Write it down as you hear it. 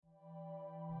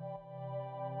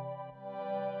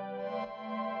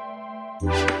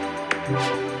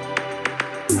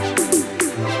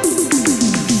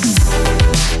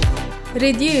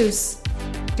Reduce,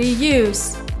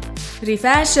 reuse,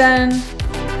 refashion.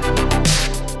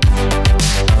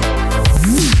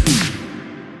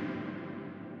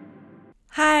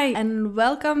 Hi, and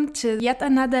welcome to yet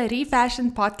another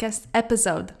Refashion podcast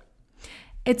episode.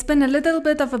 It's been a little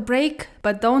bit of a break,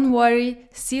 but don't worry,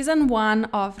 season 1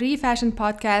 of Refashion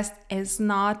podcast is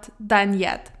not done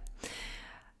yet.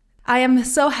 I am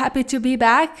so happy to be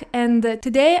back, and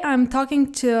today I'm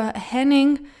talking to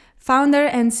Henning, founder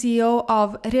and CEO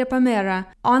of Repamera,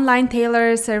 online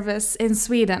tailor service in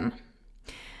Sweden.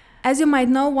 As you might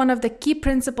know, one of the key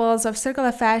principles of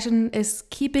circular fashion is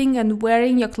keeping and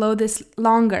wearing your clothes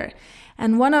longer.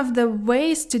 And one of the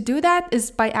ways to do that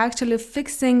is by actually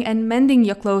fixing and mending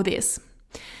your clothes.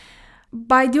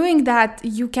 By doing that,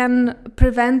 you can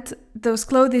prevent those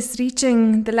clothes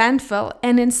reaching the landfill,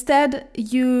 and instead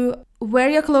you wear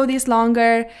your clothes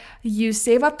longer, you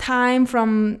save up time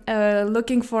from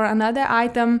looking for another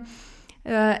item,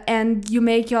 and you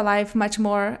make your life much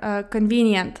more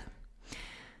convenient.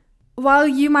 While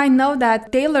you might know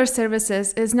that tailor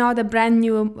services is not a brand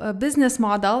new business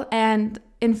model, and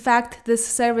in fact this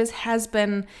service has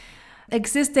been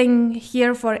existing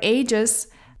here for ages,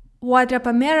 what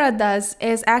Repamera does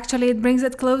is actually it brings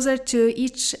it closer to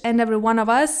each and every one of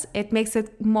us. It makes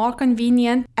it more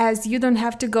convenient as you don't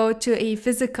have to go to a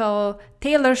physical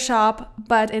tailor shop,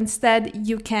 but instead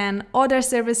you can order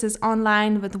services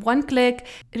online with one click,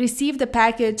 receive the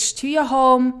package to your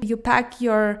home, you pack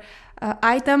your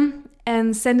item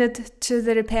and send it to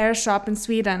the repair shop in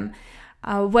Sweden,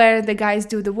 where the guys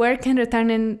do the work and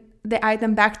return the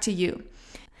item back to you.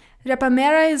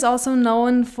 Repamera is also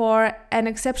known for an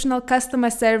exceptional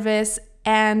customer service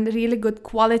and really good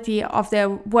quality of their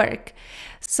work.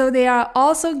 So they are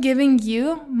also giving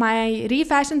you, my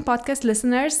Refashion podcast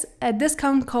listeners, a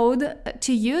discount code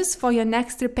to use for your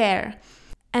next repair.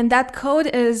 And that code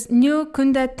is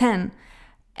NYKUNDE10,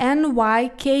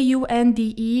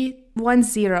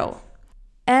 NYKUNDE10.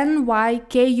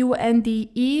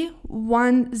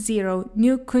 NYKUNDE10,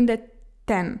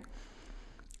 NYKUNDE10.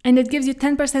 And it gives you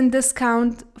 10%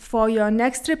 discount for your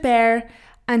next repair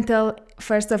until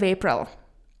 1st of April.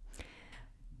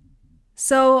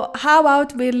 So how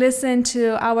about we listen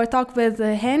to our talk with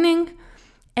Henning,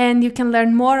 and you can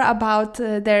learn more about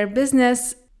their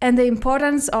business and the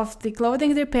importance of the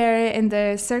clothing repair in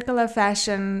the circular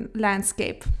fashion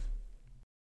landscape.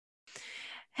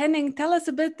 Henning, tell us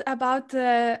a bit about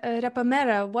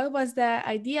Repamera. What was the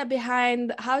idea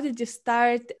behind? How did you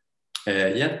start?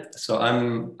 So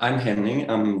I'm Henning.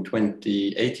 I'm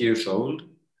 28 years old,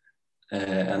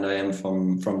 and I am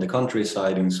from the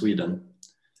countryside in Sweden.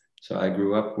 So I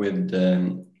grew up with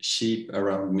sheep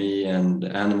around me and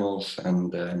animals,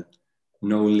 and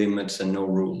no limits and no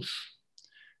rules.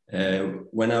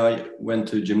 When I went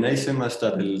to gymnasium, I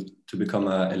started to become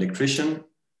an electrician,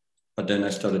 but then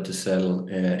I started to sell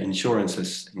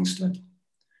insurances instead.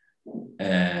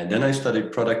 Then I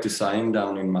studied product design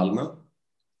down in Malmö.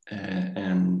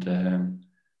 And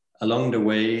along the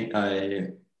way,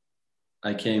 I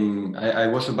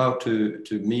was about to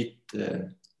meet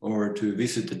or to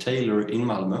visit the tailor in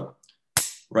Malmö,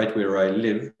 right where I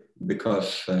live,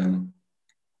 because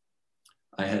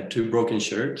I had 2 broken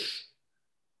shirts,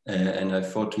 and I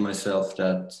thought to myself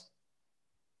that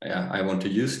I want to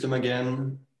use them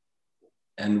again.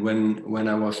 And when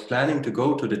I was planning to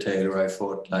go to the tailor, I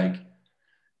thought, like,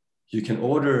 you can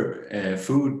order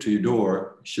food to your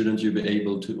door. Shouldn't you be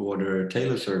able to order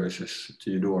tailor services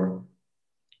to your door?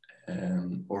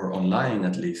 Or online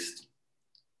at least.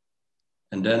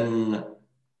 And then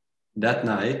that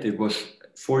night, it was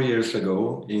 4 years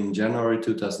ago, in January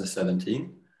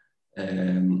 2017,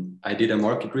 I did a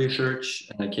market research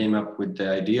and I came up with the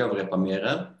idea of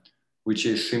Repamera, which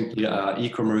is simply an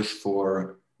e-commerce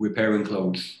for repairing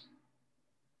clothes.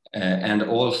 And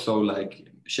also like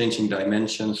changing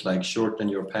dimensions, like shorten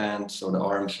your pants or the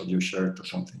arms of your shirt or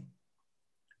something.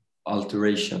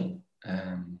 Alteration.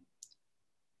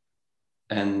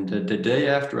 And the day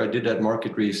after I did that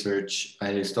market research,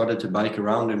 I started to bike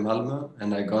around in Malmö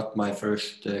and I got my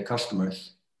first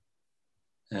customers.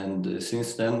 And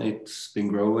since then, it's been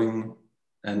growing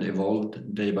and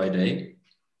evolved day by day.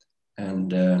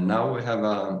 And now we have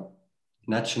a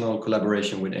national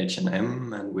collaboration with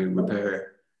H&M, and we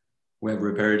have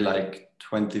repaired like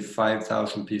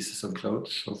 25,000 pieces of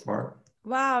clothes so far.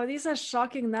 Wow, these are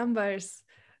shocking numbers.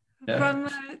 Yeah. From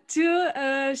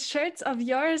 2 shirts of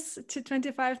yours to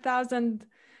 25,000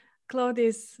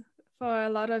 clothes for a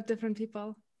lot of different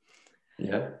people.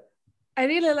 Yeah. I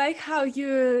really like how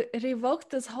you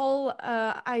revoked this whole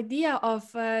idea of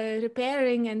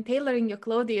repairing and tailoring your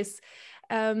clothes.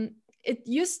 It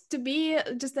used to be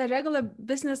just a regular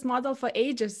business model for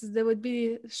ages. There would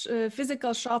be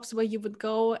physical shops where you would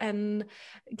go and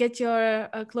get your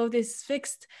clothes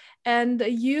fixed, and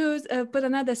you put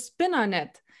another spin on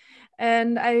it.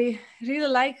 And I really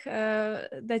like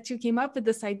that you came up with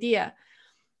this idea.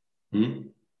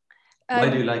 Why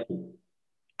do you like it?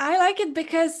 I like it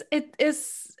because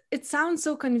it sounds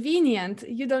so convenient.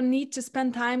 You don't need to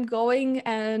spend time going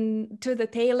and to the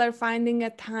tailor, finding a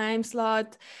time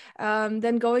slot,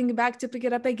 then going back to pick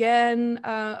it up again,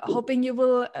 hoping you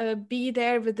will be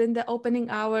there within the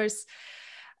opening hours.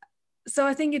 So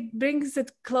I think it brings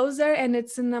it closer, and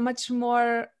it's in a much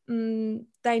more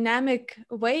dynamic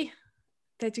way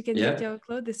that you can get your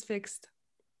clothes fixed.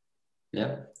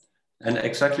 Yeah, and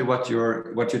exactly what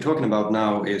you're talking about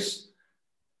now is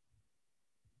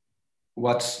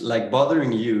what's like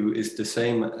bothering you is the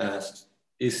same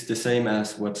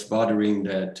as what's bothering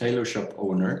the tailor shop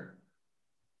owner,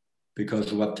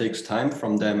 because what takes time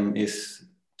from them is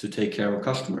to take care of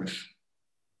customers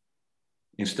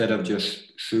instead of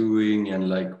just sewing and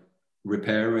like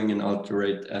repairing and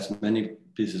alterate as many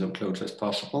pieces of clothes as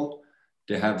possible.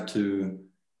 They have to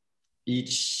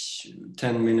each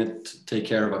 10 minutes take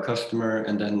care of a customer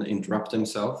and then interrupt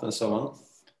themselves and so on.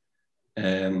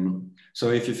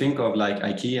 So if you think of like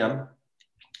IKEA,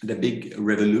 the big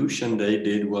revolution they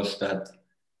did was that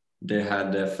they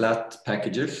had flat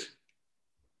packages,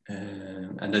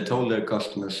 and they told their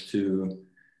customers to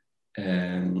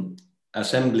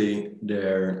assembly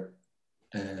their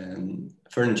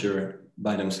furniture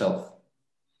by themselves.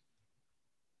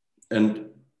 And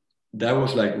that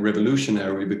was like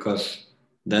revolutionary, because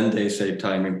then they saved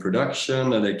time in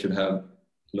production and they could have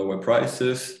lower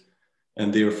prices,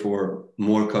 and therefore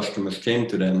more customers came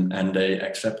to them and they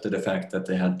accepted the fact that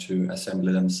they had to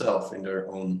assemble themselves in their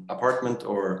own apartment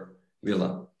or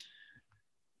villa.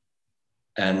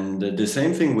 And the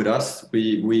same thing with us.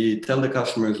 We tell the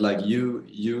customers, like,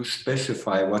 you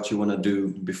specify what you want to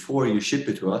do before you ship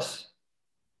it to us.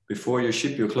 Before you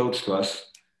ship your clothes to us,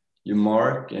 you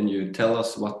mark and you tell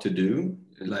us what to do,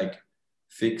 like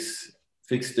fix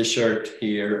the shirt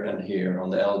here and here on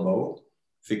the elbow,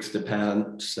 fix the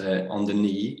pants on the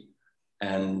knee,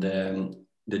 and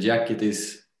the jacket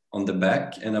is on the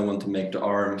back, and I want to make the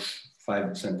arms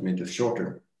 5 centimeters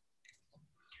shorter.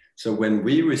 So when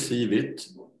we receive it,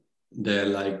 the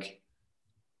like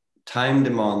time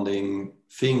demanding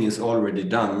thing is already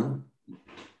done,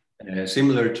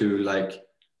 similar to like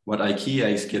what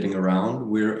IKEA is getting around.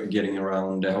 We're getting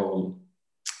around the whole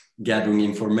gathering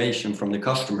information from the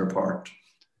customer part.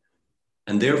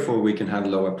 And therefore we can have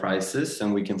lower prices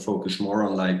and we can focus more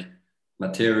on like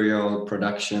material,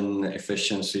 production,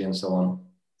 efficiency, and so on.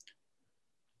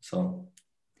 So,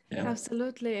 yeah.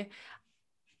 Absolutely.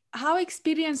 How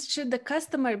experienced should the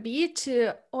customer be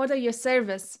to order your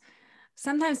service?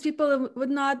 Sometimes people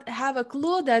would not have a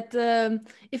clue that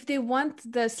if they want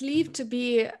the sleeve to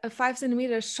be 5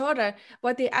 centimeters shorter,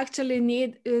 what they actually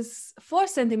need is 4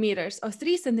 centimeters or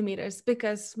 3 centimeters,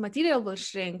 because material will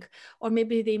shrink, or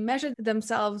maybe they measured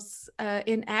themselves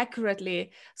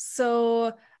inaccurately.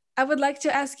 So I would like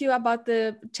to ask you about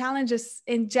the challenges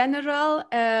in general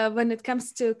when it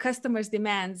comes to customers'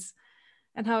 demands,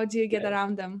 and how do you get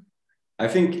around them? I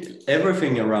think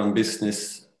everything around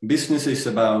business is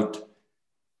about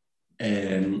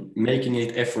making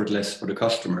it effortless for the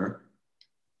customer.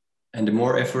 And the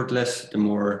more effortless, the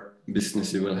more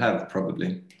business you will have,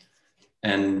 probably.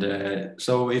 And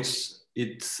so it's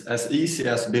as easy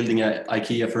as building an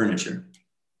IKEA furniture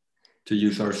to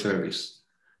use our service.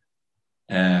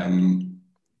 The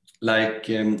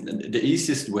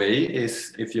easiest way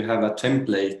is if you have a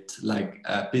template, like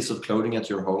a piece of clothing at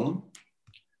your home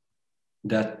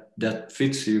that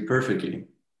fits you perfectly.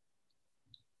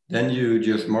 Then you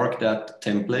just mark that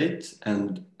template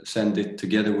and send it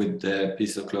together with the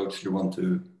piece of clothes you want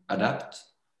to adapt.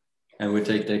 And we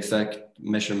take the exact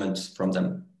measurements from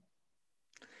them.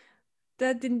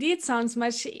 That indeed sounds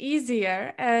much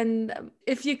easier. And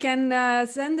if you can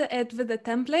send it with a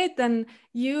template, then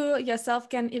you yourself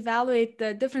can evaluate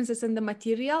the differences in the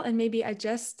material and maybe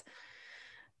adjust.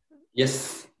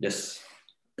 Yes.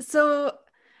 So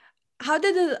how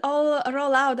did it all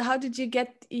roll out? How did you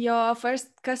get your first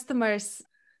customers?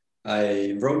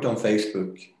 I wrote on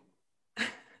Facebook.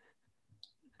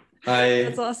 Hi.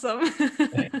 That's awesome.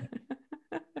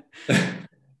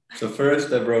 So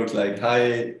first I wrote like,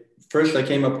 hi. First I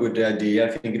came up with the idea,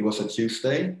 I think it was a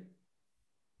Tuesday.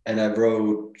 And I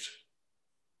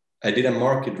did a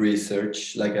market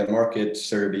research, like a market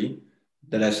survey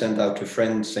that I sent out to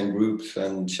friends and groups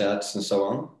and chats and so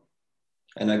on.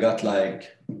 And I got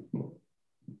like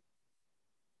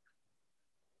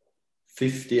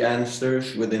 50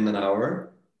 answers within an hour.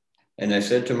 And I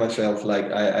said to myself, like,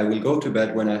 I will go to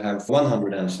bed when I have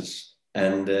 100 answers.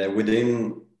 And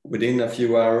within a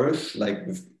few hours, like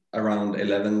around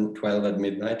 11, 12 at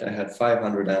midnight, I had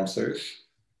 500 answers.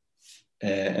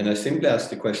 And I simply asked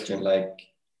the question,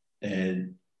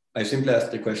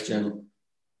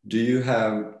 do you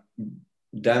have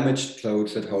damaged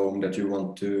clothes at home that you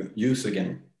want to use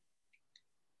again?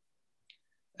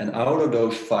 And out of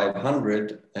those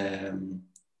 500,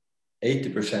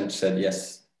 80% said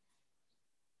yes.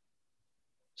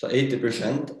 So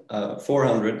 80%,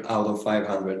 400 out of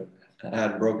 500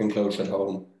 had broken clothes at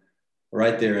home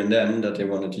right there and then that they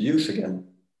wanted to use again.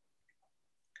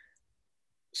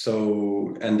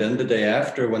 So, and then the day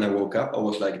after when I woke up, I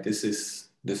was like, this is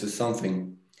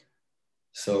something.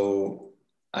 So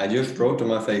I just wrote on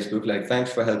my Facebook, like,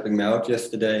 thanks for helping me out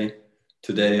yesterday.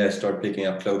 Today I start picking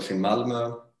up clothes in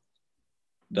Malmö.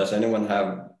 Does anyone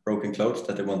have broken clothes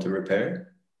that they want to repair?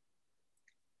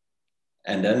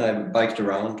 And then I biked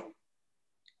around.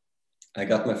 I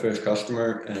got my first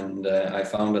customer and I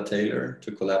found a tailor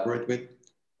to collaborate with.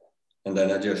 And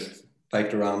then I just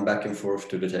biked around back and forth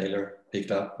to the tailor,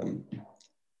 picked up, and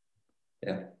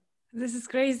yeah. This is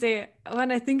crazy.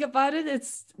 When I think about it,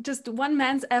 it's just one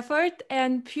man's effort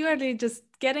and purely just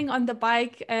getting on the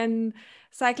bike and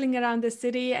cycling around the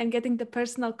city and getting the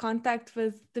personal contact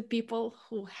with the people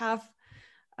who have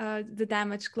the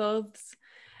damaged clothes.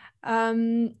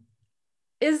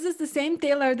 Is this the same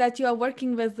tailor that you are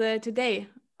working with today,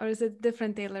 or is it a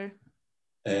different tailor?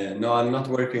 No, I'm not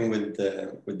working with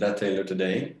that tailor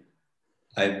today.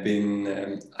 I've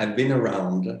been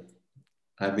around.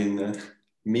 I've been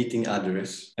meeting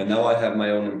others, and now I have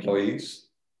my own employees.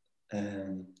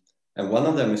 And one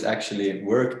of them is actually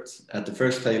worked at the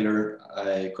first tailor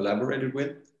I collaborated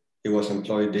with. He was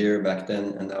employed there back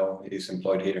then, and now he's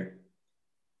employed here.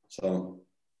 So,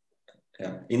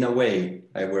 yeah, in a way,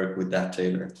 I work with that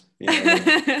tailor.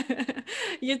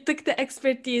 You took the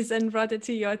expertise and brought it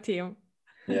to your team.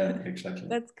 Yeah, exactly.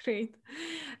 That's great.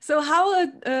 So how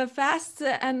fast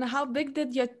and how big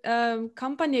did your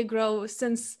company grow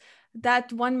since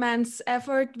that one man's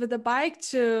effort with the bike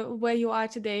to where you are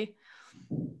today?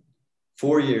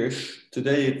 4 years.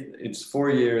 Today, it's 4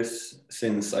 years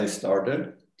since I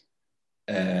started.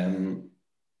 And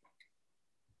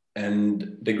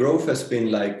the growth has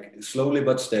been like slowly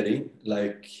but steady.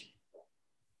 Like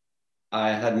I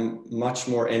had much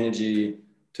more energy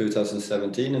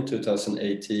 2017 and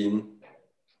 2018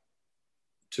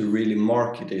 to really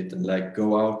market it and like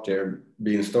go out there,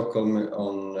 be in Stockholm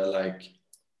on like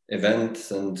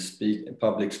events and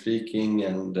public speaking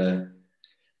and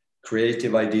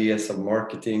creative ideas of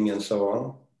marketing and so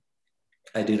on.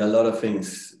 I did a lot of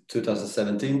things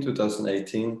 2017,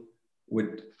 2018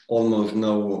 with almost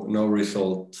no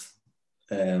result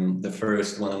the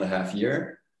first 1.5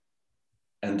 years.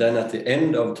 And then at the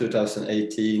end of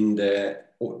 2018, the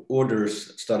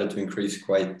orders started to increase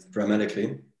quite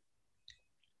dramatically.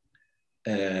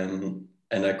 And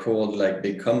I called like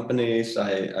big companies.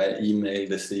 I emailed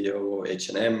the CEO of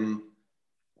H&M.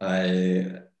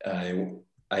 I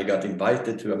got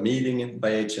invited to a meeting by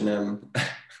H&M.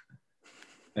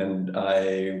 And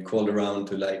I called around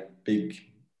to like big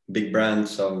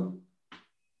brands of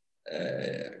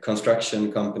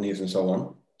construction companies and so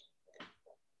on.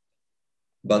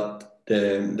 But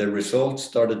the results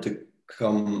started to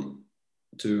come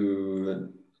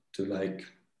to like,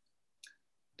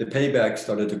 the payback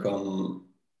started to come.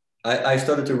 I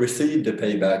started to receive the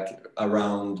payback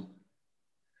around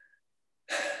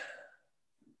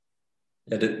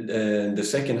the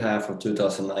second half of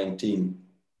 2019.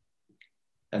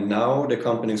 And now the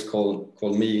companies call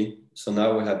me, so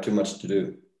now we have too much to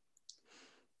do.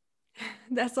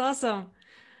 That's awesome.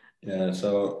 Yeah,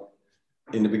 so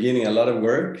in the beginning, a lot of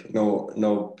work,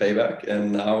 no payback,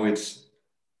 and now it's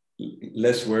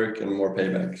less work and more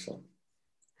payback. So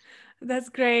that's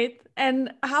great.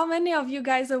 And how many of you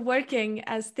guys are working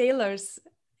as tailors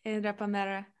in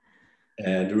Rapamera?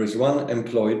 There is one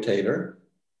employed tailor,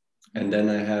 and then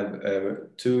I have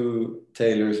 2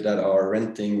 tailors that are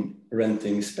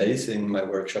renting space in my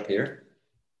workshop here.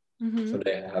 Mm-hmm. So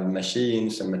they have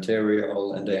machines and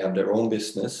material, and they have their own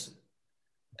business.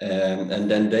 And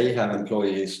then they have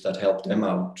employees that help them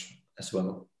out as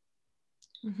well.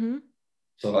 Mm-hmm.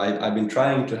 So I've been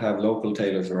trying to have local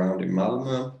tailors around in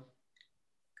Malmö,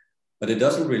 but it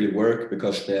doesn't really work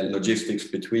because the logistics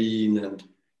between, and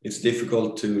it's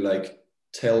difficult to like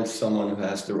tell someone who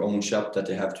has their own shop that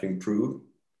they have to improve.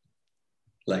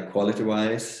 like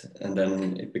quality-wise, and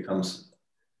then it becomes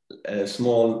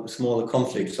small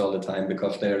conflicts all the time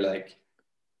because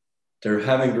they're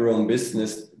having their own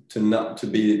business to not to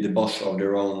be the boss of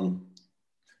their own.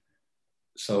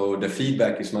 So the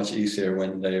feedback is much easier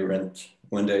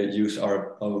when they use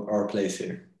our place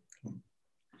here.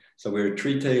 So we're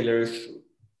 3 tailors,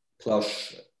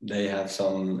 plus they have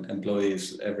some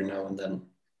employees every now and then.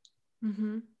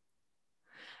 Mm-hmm.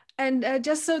 And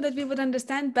just so that we would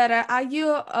understand better, are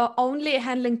you only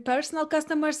handling personal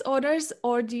customers' orders,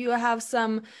 or do you have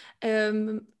some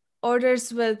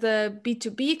orders with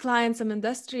B2B clients, some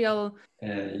industrial?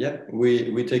 Yeah,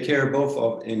 we take care both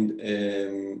of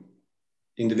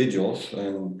individuals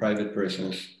and private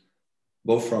persons,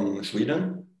 both from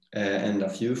Sweden and a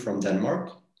few from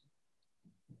Denmark.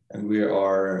 And we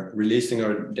are releasing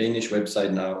our Danish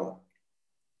website now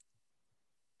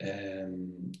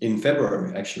in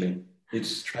February, actually.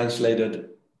 It's translated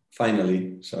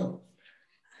finally. So,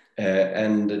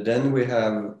 and then we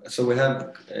have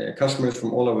customers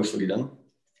from all over Sweden.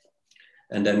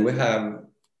 And then we have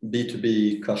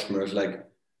B2B customers like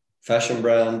fashion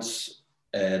brands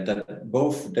that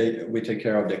we take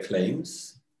care of their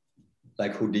claims,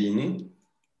 like Houdini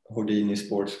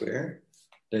Sportswear.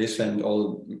 They send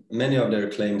many of their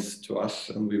claims to us,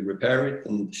 and we repair it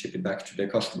and ship it back to the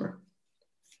customer.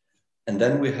 And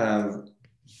then we have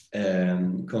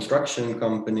construction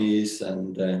companies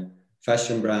and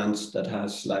fashion brands that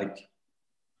has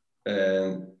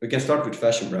we can start with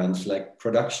fashion brands like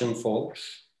production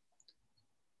folks.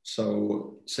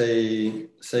 So say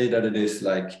that it is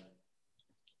like,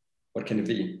 what can it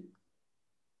be?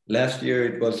 Last year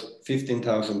it was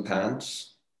 15,000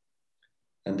 pants,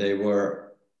 and it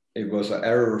was an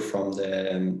error from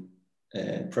the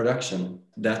production.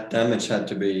 That damage had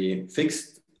to be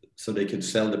fixed so they could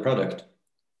sell the product.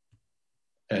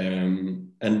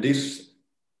 And this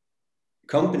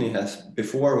company has,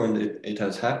 before when it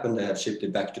has happened, they have shipped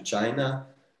it back to China,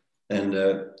 and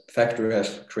the factory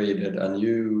has created a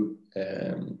new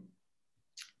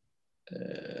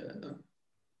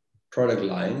product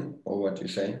line, or what you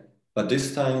say. But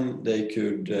this time they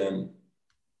could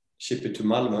ship it to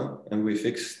Malmö, and we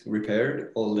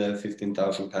repaired all the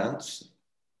 15,000 pants,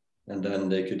 and then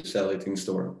they could sell it in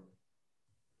store.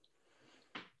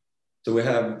 So we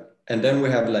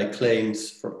have like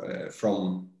claims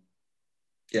from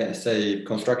say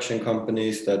construction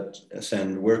companies that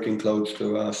send working clothes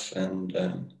to us, and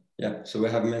so we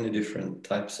have many different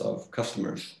types of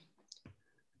customers.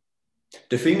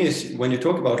 The thing is, when you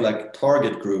talk about like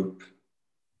target group,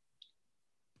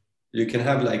 you can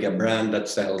have like a brand that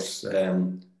sells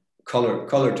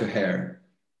color to hair.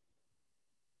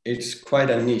 It's quite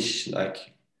a niche.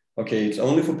 Like, okay, it's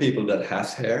only for people that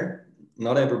has hair.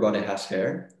 Not everybody has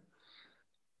hair.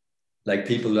 Like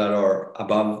people that are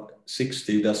above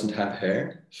 60 doesn't have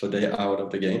hair, so they're out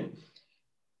of the game.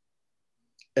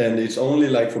 And it's only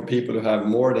like for people who have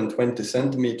more than 20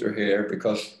 centimeter hair,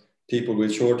 because people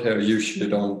with short hair usually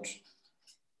don't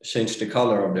change the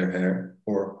color of their hair,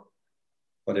 or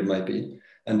what it might be.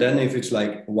 And then if it's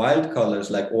like wild colors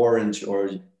like orange or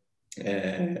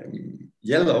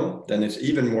yellow, then it's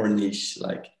even more niche.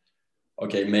 Like,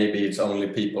 okay, maybe it's only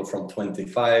people from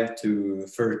 25 to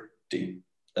 30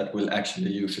 that will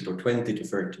actually use it, or 20 to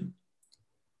 30.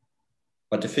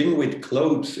 But the thing with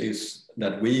clothes is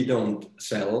that we don't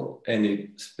sell any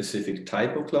specific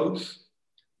type of clothes.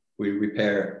 We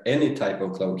repair any type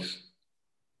of clothes.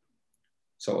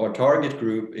 So our target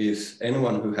group is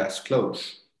anyone who has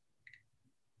clothes,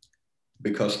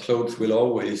 because clothes will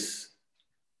always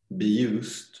be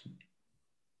used,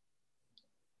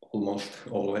 almost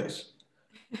always.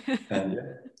 And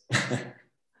yeah.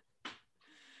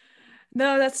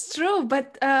 No, that's true.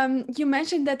 But you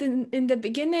mentioned that in the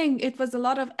beginning, it was a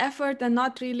lot of effort and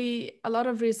not really a lot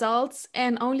of results.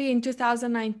 And only in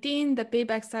 2019, the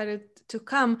payback started to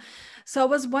come. So I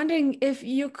was wondering if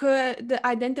you could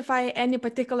identify any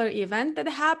particular event that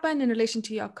happened in relation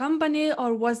to your company,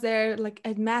 or was there like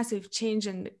a massive change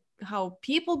in how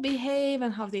people behave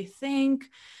and how they think?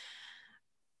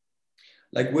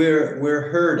 Like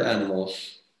we're herd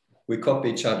animals. We copy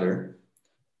each other.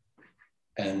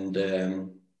 And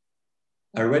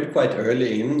I read quite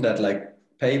early in that like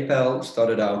PayPal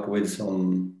started out with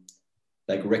some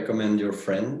like recommend your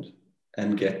friend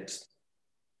and get,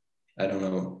 I don't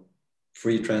know,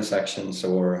 free transactions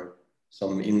or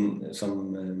some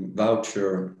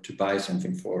voucher to buy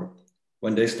something for,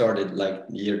 when they started like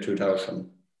year 2000.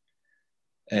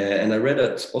 And I read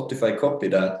that Spotify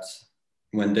copied that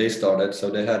when they started. So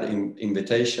they had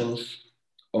invitations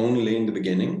only in the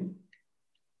beginning.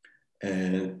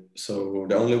 so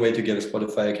the only way to get a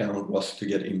Spotify account was to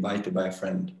get invited by a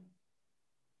friend.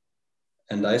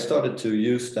 And I started to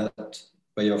use that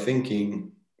way of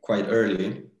thinking quite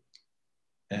early.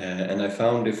 And I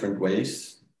found different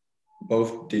ways,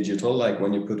 both digital, like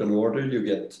when you put an order, you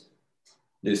get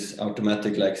this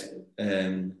automatic, like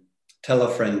tell a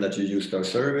friend that you used our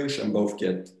service and both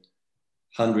get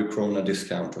 100 krona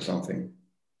discount or something.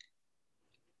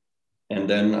 And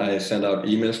then I sent out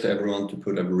emails to everyone to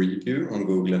put a review on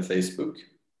Google and Facebook.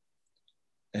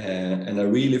 And I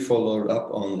really followed up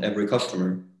on every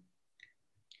customer.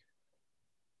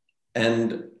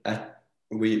 And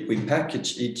we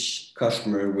package each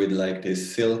customer with like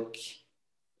this silk,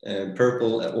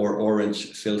 purple or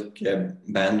orange silk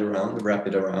band around, wrap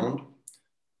it around.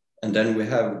 And then we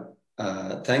have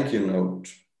a thank you note.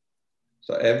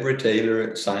 So every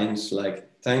tailor signs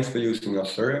like, thanks for using our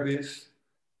service.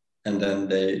 And then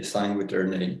they sign with their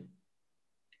name.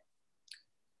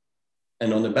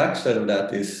 And on the back side of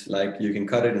that is like, you can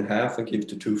cut it in half and give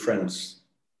to 2 friends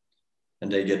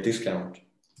and they get discount.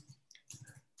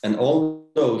 And all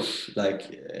those, like,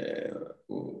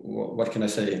 what can I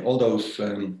say? All those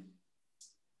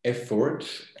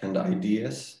efforts and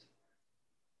ideas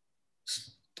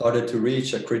started to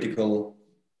reach a critical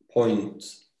point.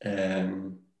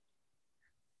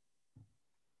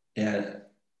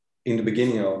 In the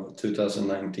beginning of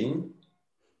 2019,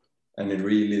 and it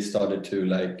really started to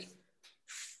like,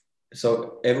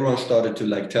 so everyone started to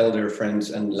like tell their friends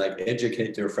and like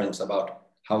educate their friends about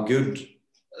how good,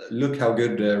 look how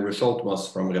good the result was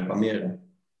from Repamera.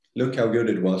 Look how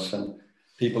good it was. And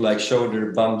people like showed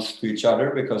their bums to each other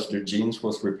because their jeans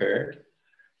was repaired.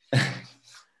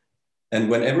 And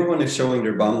when everyone is showing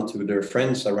their bum to their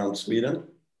friends around Sweden,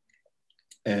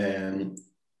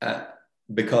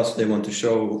 because they want to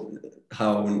show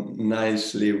how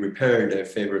nicely repaired their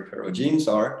favorite pair of jeans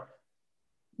are,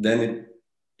 then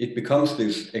it becomes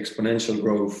this exponential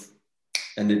growth,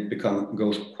 and it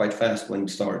goes quite fast when it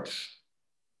starts.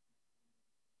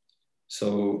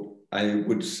 So I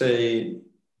would say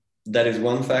that is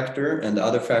one factor, and the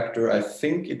other factor, I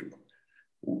think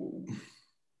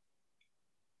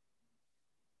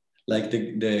like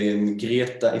the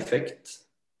Greta effect.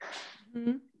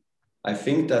 Mm-hmm. I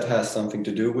think that has something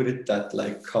to do with it, that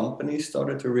like companies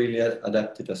started to really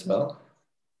adapt it as well.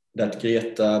 That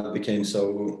Greta became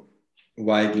so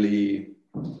widely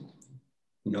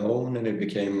known, and it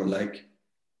became like,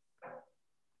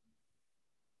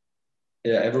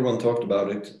 everyone talked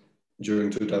about it during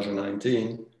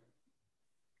 2019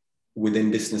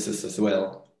 within businesses as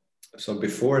well. So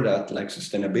before that, like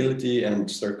sustainability and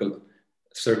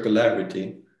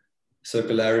circularity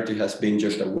has been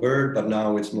just a word, but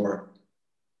now it's more,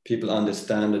 people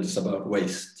understand that it's about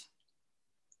waste.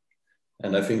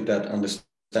 And I think that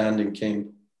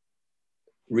understanding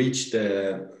reached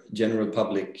the general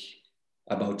public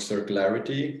about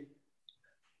circularity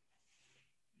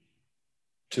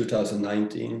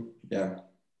 2019. Yeah.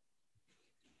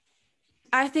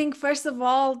 I think, first of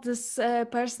all, this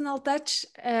personal touch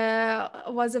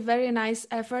was a very nice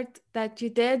effort that you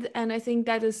did. And I think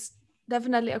that is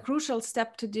definitely a crucial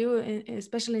step to do,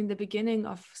 especially in the beginning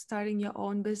of starting your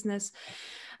own business.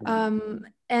 And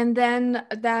then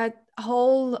that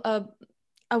whole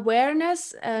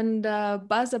awareness and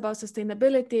buzz about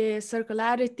sustainability,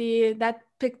 circularity, that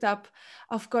picked up.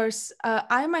 Of course,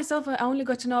 I myself only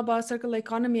got to know about circular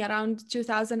economy around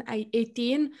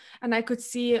 2018, and I could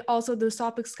see also those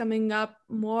topics coming up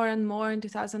more and more in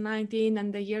 2019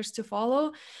 and the years to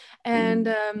follow. And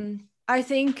I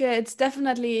think it's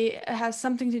definitely has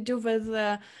something to do with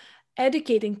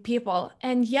educating people.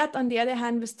 And yet, on the other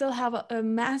hand, we still have a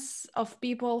mass of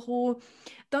people who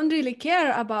don't really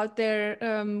care about their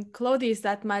clothes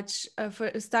that much,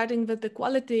 for starting with the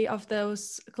quality of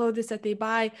those clothes that they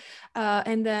buy,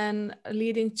 and then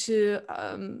leading to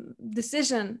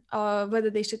decision whether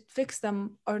they should fix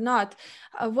them or not.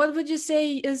 What would you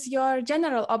say is your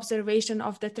general observation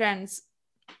of the trends?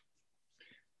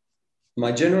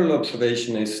 My general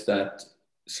observation is that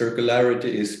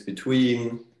circularity is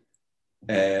between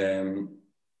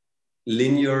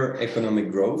linear economic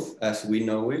growth as we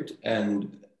know it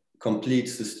and complete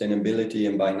sustainability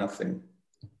and buy nothing.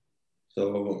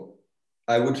 So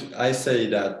I say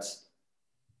that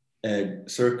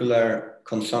circular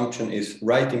consumption is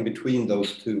right in between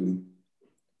those two.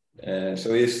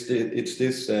 So it's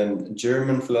this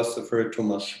German philosopher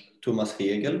Thomas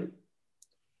Hegel.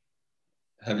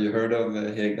 Have you heard of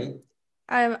Hegel?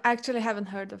 I actually haven't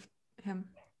heard of him.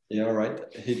 Yeah, right.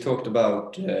 He talked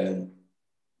about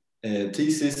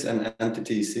thesis and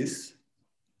antithesis.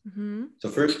 Mm-hmm. So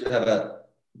first you have a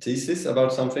thesis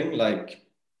about something, like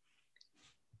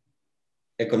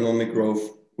economic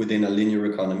growth within a linear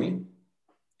economy.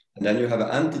 And then you have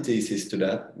an antithesis to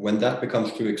that. When that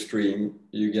becomes too extreme,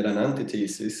 you get an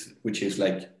antithesis, which is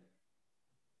like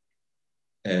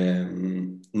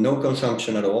no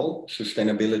consumption at all,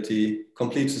 sustainability,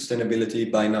 complete sustainability,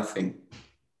 buy nothing,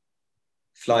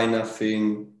 fly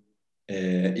nothing,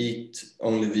 eat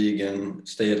only vegan,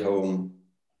 stay at home.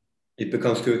 It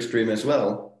becomes too extreme as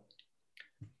well.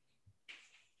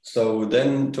 So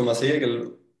then Thomas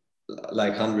Hegel,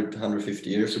 like 100, 150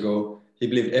 years ago, he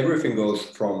believed everything goes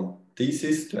from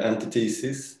thesis to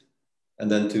antithesis and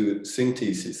then to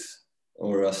synthesis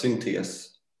or a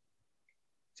synthesis.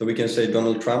 So we can say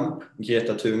Donald Trump,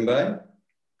 Greta Thunberg,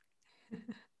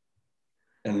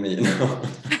 and me. No.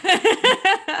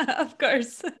 Of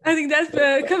course. I think that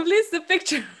completes the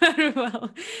picture very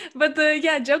well. But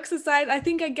yeah, jokes aside, I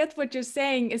think I get what you're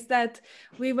saying is that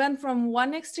we went from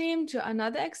one extreme to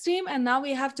another extreme, and now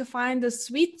we have to find the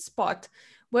sweet spot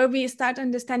where we start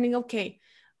understanding, okay,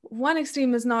 one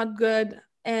extreme is not good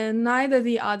and neither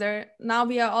the other. Now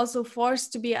we are also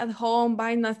forced to be at home,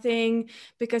 buy nothing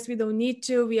because we don't need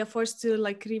to. We are forced to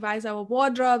like revise our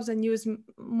wardrobes and use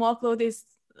more clothes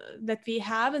that we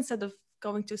have instead of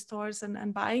going to stores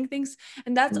and buying things.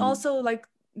 And that's also like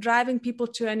driving people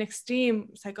to an extreme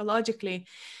psychologically.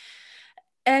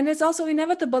 And it's also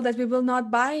inevitable that we will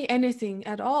not buy anything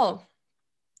at all.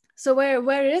 So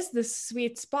where is this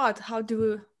sweet spot? How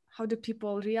do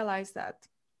people realize that?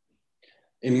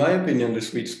 In my opinion, the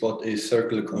sweet spot is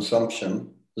circular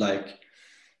consumption. Like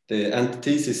the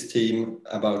antithesis team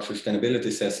about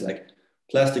sustainability says, like,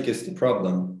 plastic is the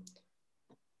problem.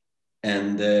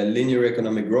 And the linear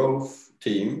economic growth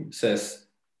team says,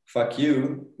 fuck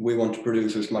you, we want to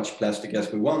produce as much plastic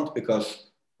as we want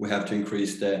because we have to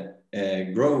increase the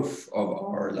growth of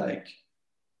our like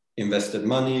invested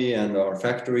money and our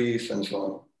factories and so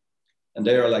on. And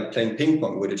they are like playing ping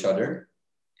pong with each other.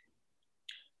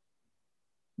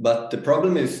 But the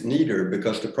problem is neither,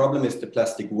 because the problem is the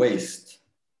plastic waste.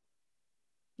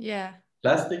 Yeah.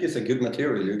 Plastic is a good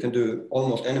material. You can do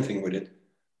almost anything with it.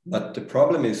 But the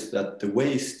problem is that the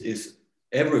waste is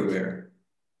everywhere.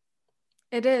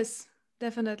 It is,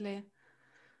 definitely.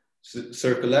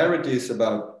 Circularity is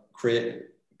about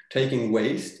taking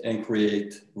waste and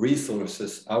create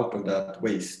resources out of that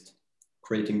waste,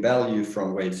 creating value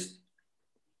from waste.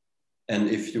 And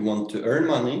if you want to earn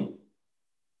money,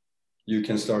 you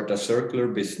can start a circular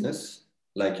business,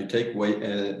 like you take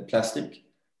plastic,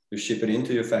 you ship it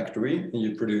into your factory, and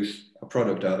you produce a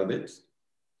product out of it.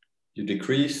 You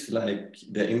decrease like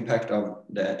the impact of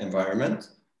the environment,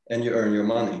 and you earn your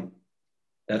money.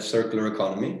 That's circular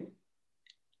economy.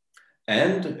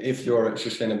 And if you're a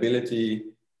sustainability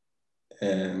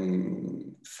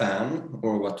fan,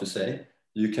 or what to say,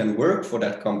 you can work for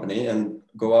that company and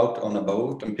go out on a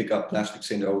boat and pick up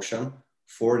plastics in the ocean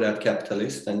for that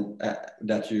capitalist and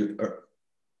that you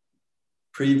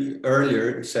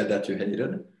earlier said that you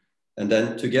hated. And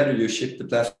then together you ship the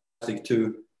plastic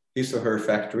to his or her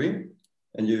factory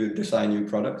and you design new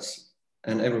products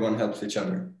and everyone helps each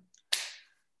other.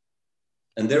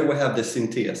 And there we have the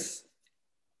synthesis.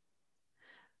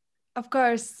 Of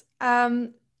course.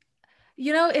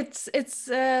 You know, it's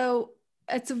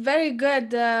a very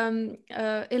good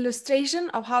illustration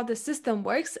of how the system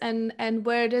works and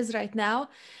where it is right now.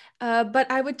 But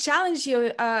I would challenge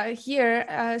you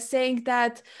here saying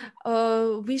that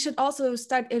we should also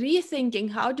start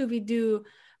rethinking how do we do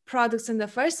products in the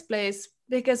first place,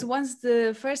 because once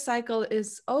the first cycle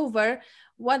is over,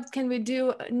 what can we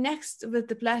do next with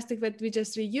the plastic that we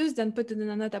just reused and put it in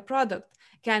another product?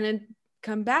 Can it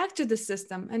come back to the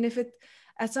system? And if it,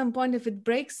 at some point, if it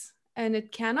breaks and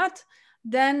it cannot,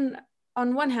 then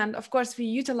on one hand, of course, we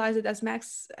utilize it as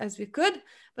max as we could,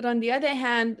 but on the other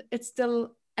hand, it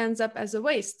still ends up as a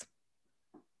waste.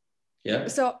 Yeah.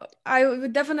 So I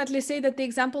would definitely say that the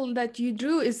example that you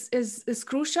drew is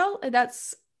crucial.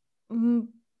 That's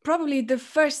probably the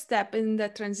first step in the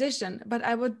transition, but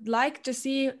I would like to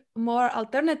see more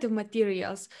alternative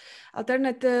materials,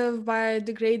 alternative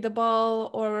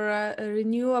biodegradable or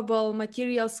renewable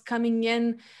materials coming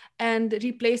in and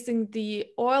replacing the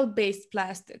oil-based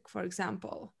plastic, for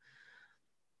example.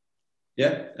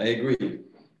 Yeah, I agree.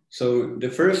 So the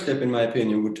first step, in my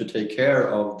opinion, would to take care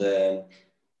of the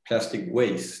plastic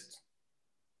waste.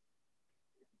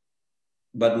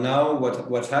 But now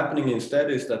what's happening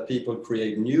instead is that people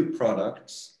create new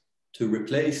products to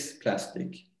replace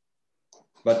plastic.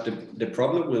 But the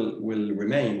problem will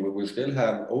remain. We will still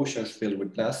have oceans filled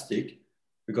with plastic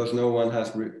because no one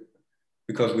has,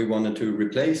 because we wanted to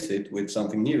replace it with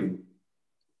something new.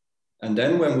 And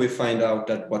then when we find out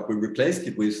that what we replaced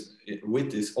it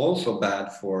with is also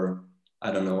bad for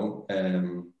I don't know,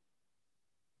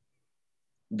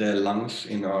 the lungs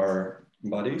in our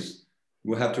bodies,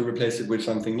 we have to replace it with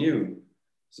something new.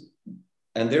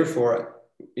 And therefore,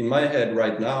 in my head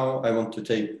right now, I want to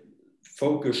take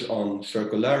focus on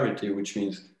circularity, which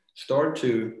means start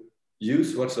to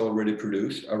use what's already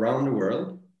produced around the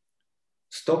world,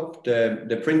 stop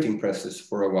the printing presses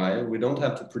for a while. We don't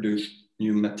have to produce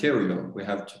new material. We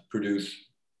have to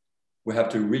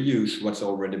reuse what's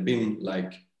already been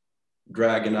like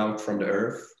dragged out from the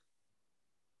earth.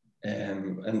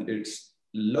 And it's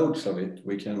loads of it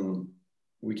we can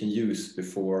use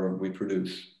before we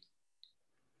produce.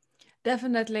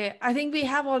 Definitely. I think we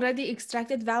have already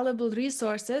extracted valuable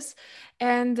resources,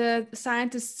 and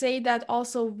scientists say that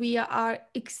also we are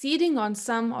exceeding on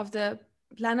some of the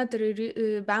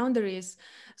planetary boundaries.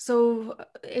 So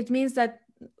it means that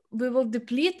we will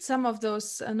deplete some of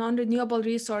those non-renewable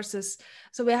resources.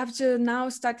 So we have to now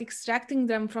start extracting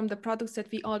them from the products that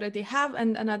we already have.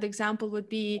 And another example would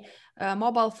be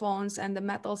mobile phones and the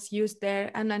metals used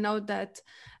there. And I know that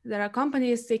there are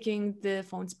companies taking the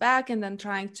phones back and then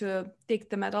trying to take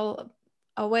the metal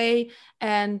away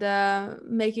and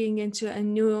making into a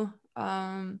new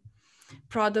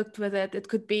product with it. It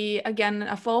could be, again,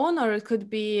 a phone, or it could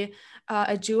be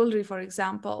a jewelry, for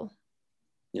example.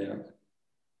 Yeah.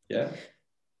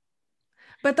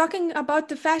 But talking about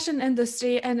the fashion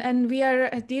industry, and we are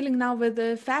dealing now with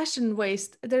the fashion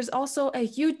waste, there's also a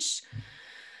huge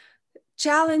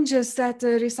challenges that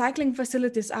the recycling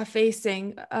facilities are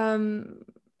facing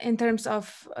in terms of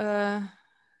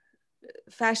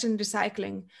fashion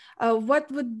recycling. What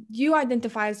would you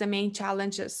identify as the main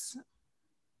challenges?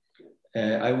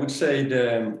 I would say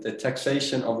the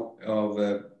taxation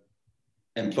of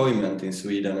employment in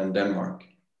Sweden and Denmark.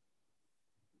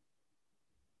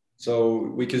 So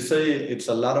we could say it's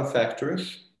a lot of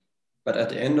factors, but at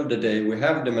the end of the day, we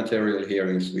have the material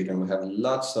here in Sweden. We have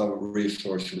lots of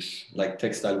resources like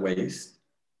textile waste,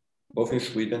 both in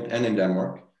Sweden and in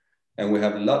Denmark. And we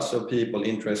have lots of people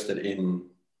interested in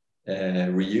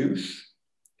reuse,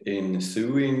 in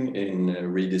sewing, in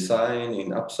redesign,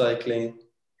 in upcycling.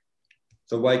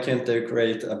 So why can't they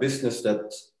create a business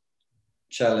that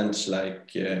challenge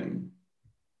like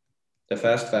the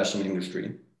fast fashion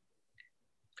industry?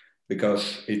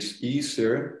 Because it's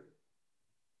easier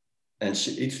and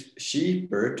it's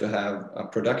cheaper to have a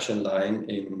production line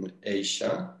in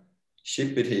Asia,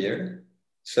 ship it here,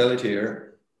 sell it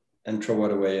here, and throw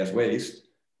it away as waste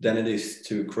than it is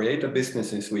to create a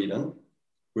business in Sweden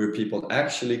where people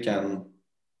actually can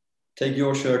take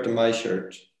your shirt and my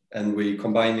shirt and we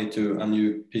combine it to a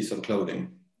new piece of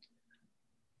clothing.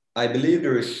 I believe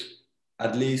there is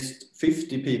at least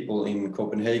 50 people in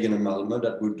Copenhagen and Malmö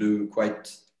that would do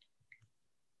quite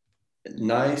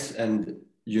nice and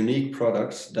unique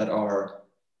products that are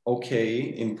okay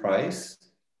in price.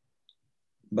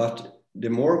 But the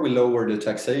more we lower the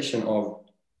taxation of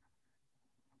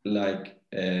like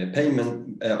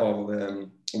payment of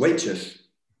wages,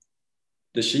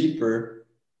 the cheaper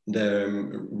the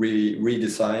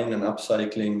redesign and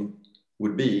upcycling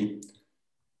would be,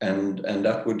 and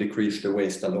that would decrease the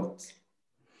waste a lot.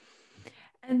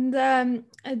 And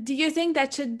do you think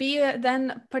that should be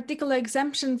then particular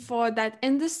exemption for that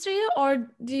industry, or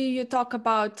do you talk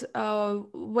about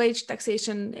wage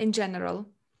taxation in general?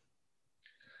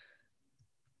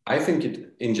 I think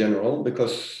it in general,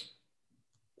 because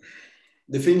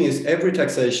the thing is every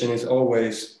taxation is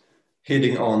always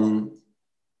hitting on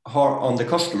the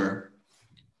customer.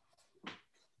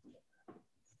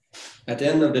 At the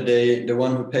end of the day, the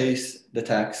one who pays the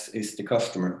tax is the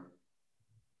customer.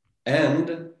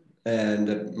 And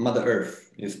Mother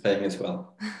Earth is paying as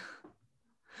well.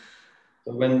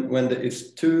 So when it's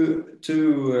too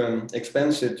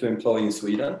expensive to employ in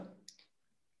Sweden,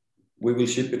 we will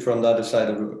ship it from the other side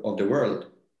of the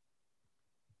world.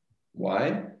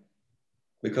 Why?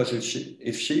 Because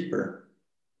it's cheaper.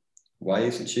 Why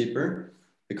is it cheaper?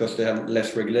 Because they have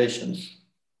less regulations.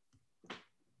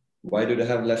 Why do they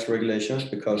have less regulations?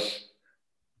 Because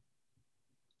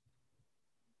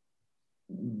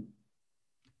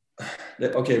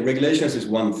regulations is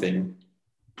one thing,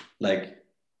 like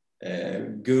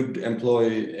good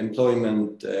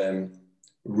employment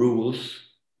rules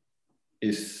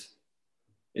is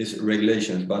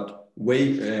regulations, but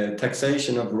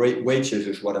taxation of wages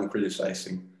is what I'm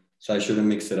criticizing. So I shouldn't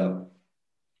mix it up.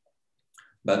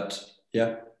 But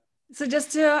yeah. So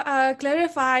just to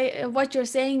clarify, what you're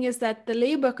saying is that the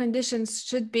labor conditions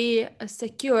should be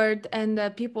secured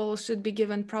and people should be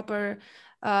given proper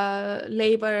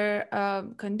labor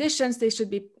conditions. They should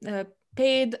be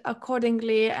paid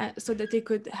accordingly so that they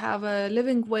could have a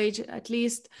living wage at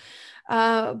least.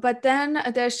 But then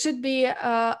there should be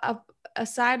a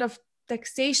side of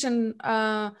taxation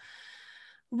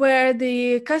where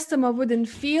the customer wouldn't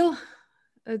feel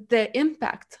the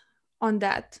impact on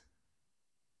that.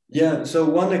 Yeah, so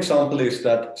one example is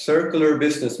that circular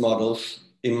business models,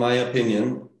 in my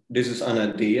opinion, this is an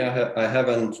idea, I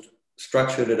haven't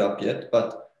structured it up yet,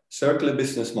 but circular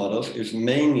business models is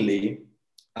mainly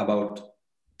about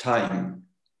time.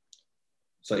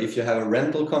 So if you have a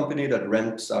rental company that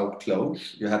rents out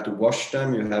clothes, you have to wash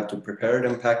them, you have to prepare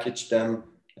them, package them,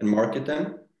 and market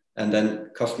them. And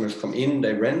then customers come in,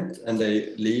 they rent, and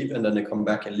they leave, and then they come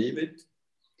back and leave it.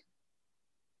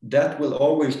 That will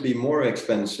always be more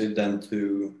expensive than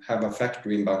to have a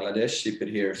factory in Bangladesh, ship it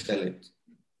here, sell it.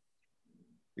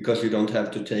 Because you don't have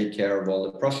to take care of all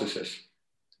the processes.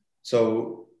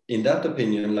 So in that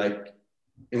opinion, like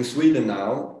in Sweden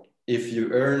now, if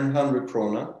you earn 100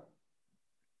 krona,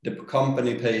 the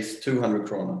company pays 200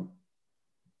 krona.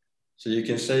 So you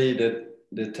can say that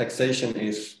the taxation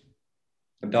is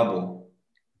double.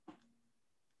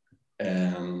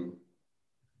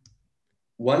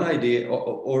 One idea,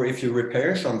 or if you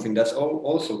repair something, that's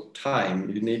also time.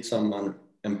 You need someone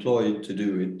employed to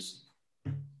do it.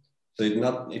 So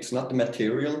it's not the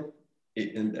material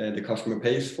the customer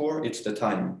pays for, it's the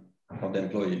time of the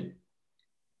employee.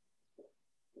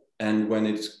 And when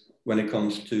it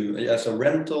comes to, as a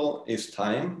rental is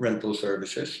time, rental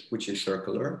services, which is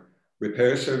circular.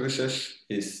 Repair services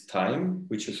is time,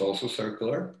 which is also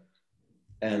circular.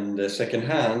 And the second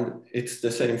hand, it's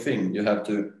the same thing. You have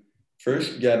to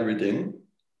first gather it in,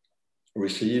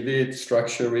 receive it,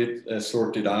 structure it,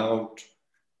 sort it out,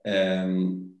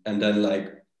 and then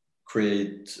like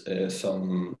create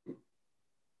some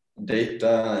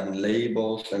data and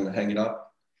labels and hang it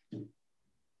up.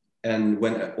 And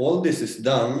when all this is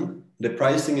done, the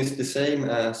pricing is the same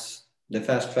as the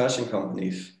fast fashion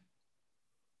companies,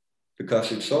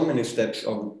 because it's so many steps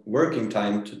of working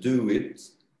time to do it.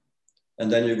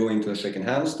 And then you go into a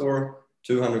second-hand store,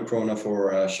 200 krona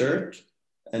for a shirt,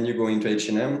 and you go into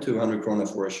H&M, 200 krona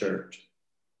for a shirt.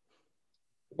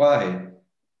 Why?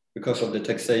 Because of the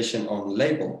taxation on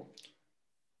label.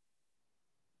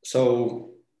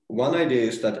 So one idea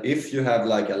is that if you have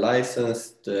like a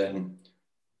licensed,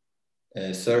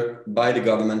 by the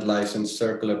government licensed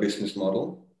circular business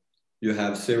model, you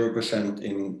have 0%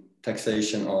 in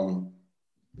taxation on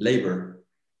labor,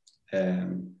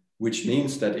 which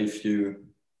means that if you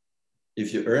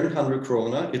earn 100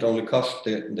 krona, it only costs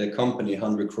the company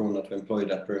 100 krona to employ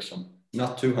that person,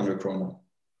 not 200 krona.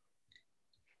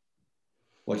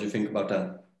 What do you think about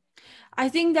that? I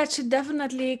think that should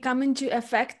definitely come into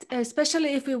effect,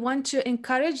 especially if we want to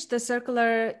encourage the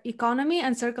circular economy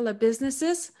and circular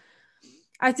businesses.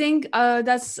 I think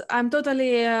I'm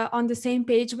totally on the same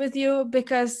page with you,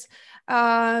 because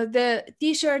the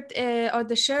t-shirt or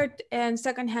the shirt and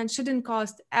secondhand shouldn't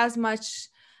cost as much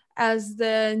as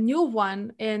the new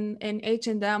one in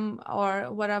H&M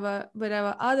or whatever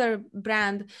other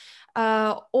brand,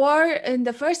 or in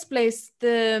the first place,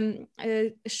 the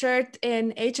shirt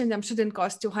in H&M shouldn't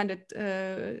cost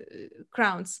 200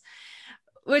 crowns,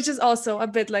 which is also a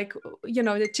bit like,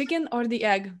 the chicken or the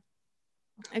egg,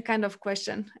 a kind of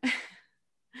question.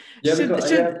 Yeah,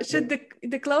 should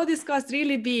the clothes cost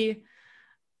really be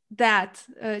that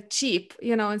cheap,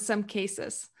 in some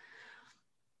cases?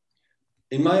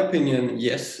 In my opinion,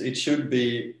 yes, it should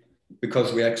be,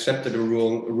 because we accepted the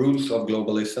rules of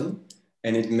globalism,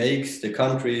 and it makes the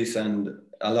countries and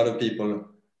a lot of people,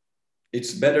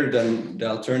 it's better than the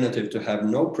alternative to have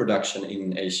no production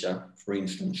in Asia, for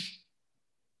instance.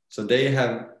 So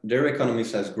their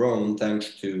economies has grown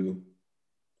thanks to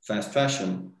fast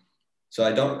fashion. So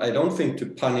I don't think to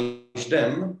punish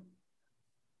them.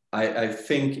 I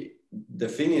think the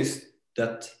thing is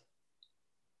that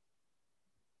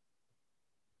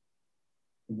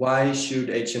why should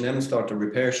H&M start a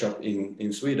repair shop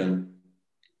in Sweden?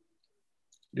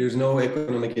 There's no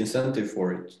economic incentive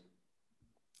for it.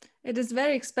 It is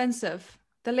very expensive.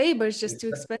 The labor is just too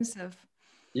expensive.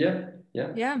 Yeah,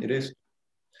 it is.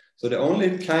 So the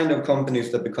only kind of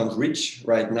companies that becomes rich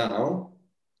right now,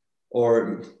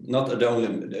 or not the only,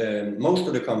 most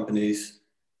of the companies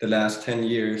the last 10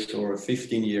 years or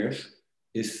 15 years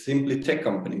is simply tech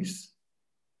companies.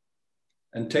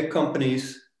 And tech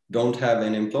companies don't have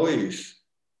any employees.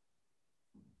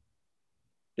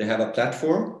 They have a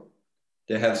platform,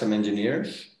 they have some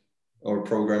engineers or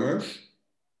programmers,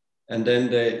 and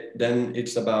then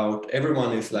it's about,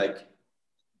 everyone is like,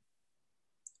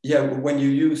 when you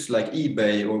use like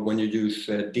eBay or when you use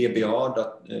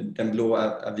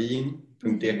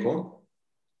dba.denblåavin.dk,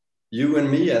 you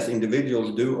and me as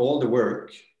individuals do all the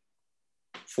work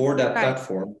for that Right.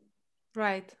 platform.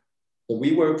 Right. So we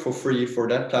work for free for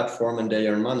that platform, and they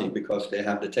earn money because they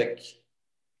have the tech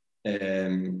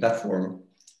platform.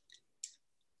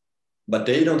 But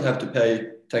they don't have to pay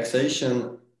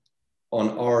taxation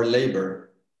on our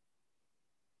labor.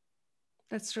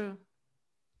 That's true.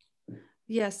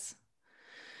 Yes.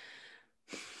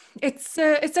 It's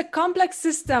a complex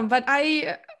system, but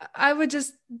I would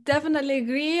just definitely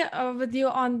agree with you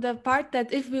on the part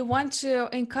that if we want to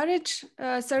encourage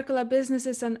circular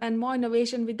businesses and more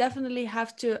innovation, we definitely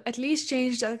have to at least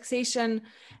change the taxation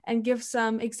and give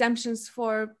some exemptions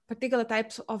for particular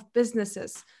types of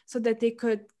businesses so that they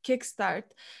could kickstart.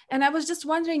 And I was just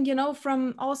wondering,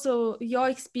 from also your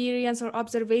experience or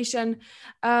observation,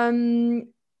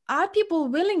 are people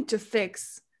willing to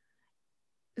fix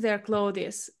their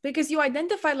clothes? Because you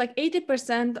identified like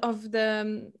 80% of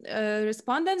the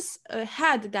respondents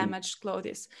had damaged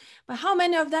clothes, but how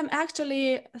many of them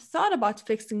actually thought about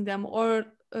fixing them or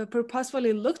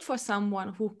purposefully looked for someone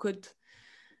who could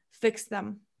fix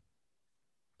them?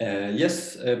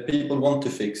 Yes, people want to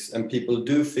fix, and people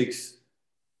do fix.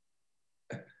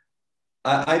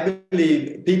 I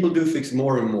believe people do fix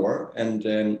more and more, and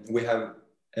we have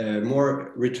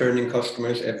more returning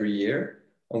customers every year.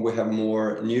 And we have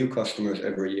more new customers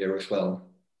every year as well.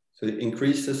 So it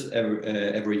increases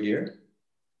every year.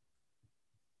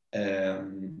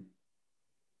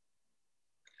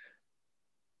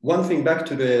 One thing back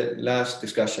to the last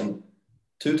discussion,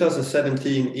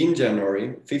 2017 in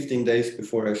January, 15 days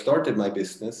before I started my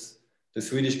business, the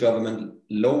Swedish government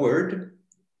lowered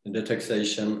the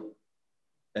taxation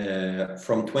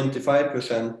from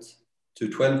 25% to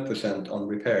 12% on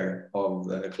repair of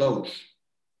clothes,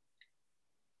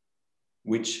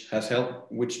 which has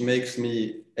helped, which makes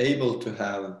me able to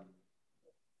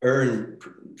earn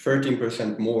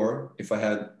 13% more if I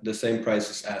had the same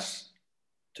prices as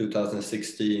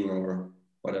 2016 or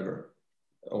whatever,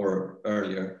 or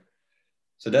earlier.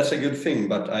 So that's a good thing,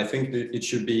 but I think that it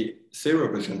should be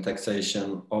 0%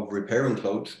 taxation of repairing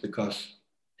clothes because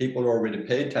people already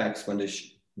paid tax when they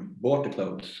bought the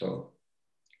clothes. So,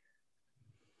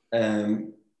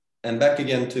 and back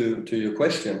again to your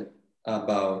question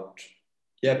about,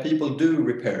 yeah, people do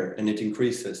repair and it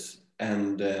increases.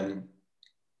 And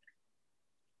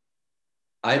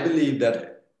I believe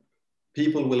that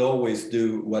people will always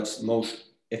do what's most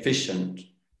efficient.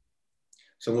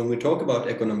 So when we talk about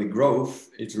economic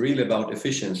growth, it's really about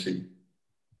efficiency,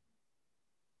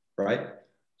 right?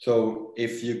 So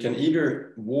if you can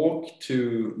either walk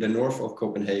to the north of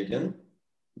Copenhagen,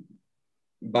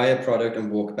 buy a product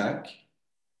and walk back,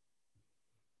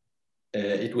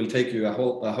 it will take you a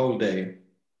whole day.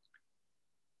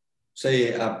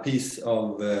 Say a piece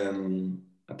of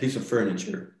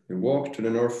furniture. You walk to the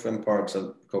northern parts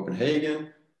of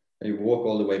Copenhagen and you walk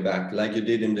all the way back like you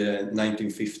did in the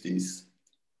 1950s.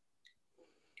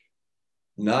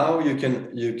 Now you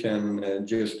can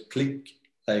just click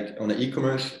like on an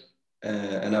e-commerce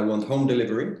and I want home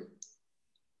delivery,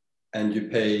 and you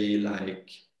pay like,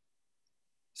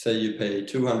 say you pay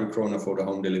 200 krona for the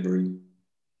home delivery.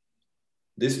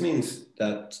 This means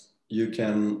that you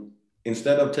can,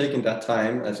 instead of taking that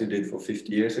time as you did for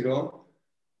 50 years ago,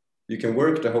 you can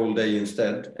work the whole day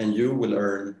instead, and you will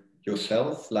earn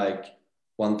yourself like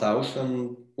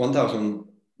 1,000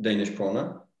 Danish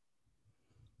krona,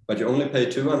 but you only pay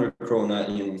 200 krona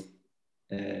in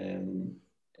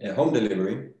home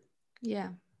delivery. Yeah.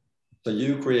 So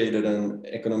you created an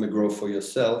economic growth for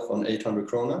yourself on 800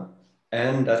 krona,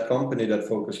 and that company that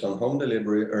focused on home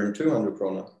delivery earned 200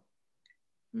 krona.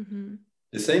 Mm-hmm.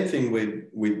 The same thing with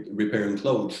repairing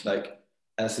clothes. Like,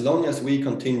 as long as we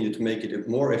continue to make it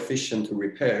more efficient to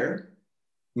repair,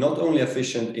 not only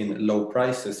efficient in low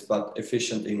prices, but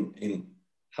efficient in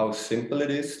how simple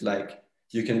it is. Like,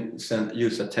 you can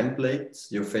use a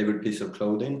template, your favorite piece of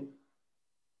clothing.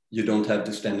 You don't have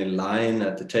to stand in line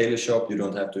at the tailor shop. You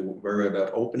don't have to worry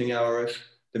about opening hours.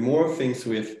 The more things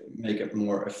we make it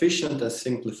more efficient and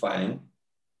simplifying,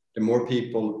 the more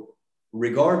people,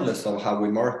 regardless of how we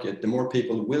market, the more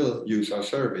people will use our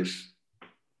service.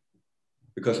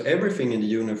 Because everything in the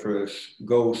universe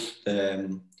goes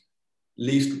the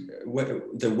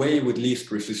way with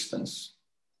least resistance.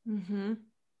 Mm-hmm.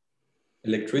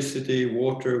 Electricity,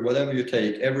 water, whatever you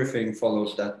take, everything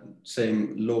follows that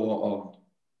same law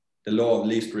of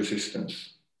least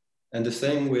resistance. And the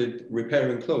same with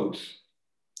repairing clothes.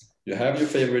 You have your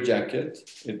favorite jacket,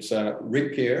 it's a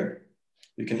repair.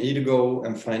 You can either go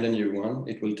and find a new one.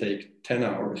 It will take 10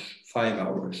 hours, 5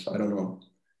 hours, I don't know.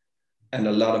 And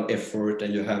a lot of effort,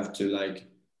 and you have to like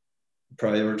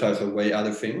prioritize away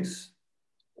other things.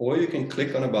 Or you can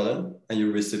click on a button and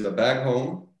you receive a bag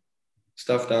home,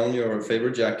 stuff down your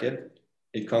favorite jacket.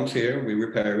 It comes here, we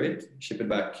repair it, ship it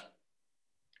back.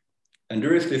 And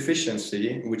there is the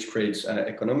efficiency, which creates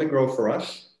economic growth for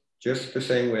us, just the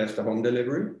same way as the home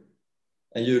delivery.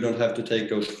 And you don't have to take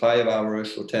those 5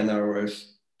 hours or 10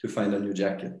 hours to find a new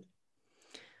jacket.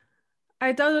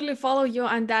 I totally follow you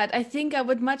on that. I think I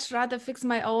would much rather fix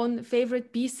my own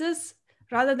favorite pieces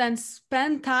rather than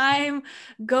spend time,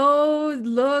 go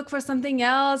look for something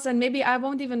else, and maybe I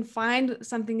won't even find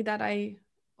something that I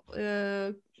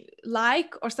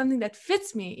like or something that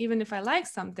fits me, even if I like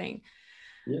something.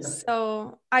 Yeah.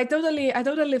 So I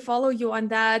totally follow you on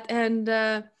that. And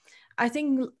I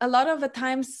think a lot of the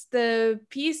times the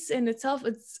piece in itself,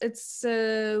 it's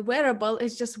wearable.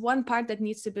 It's just one part that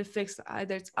needs to be fixed.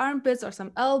 Either it's armpits or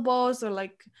some elbows or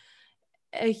like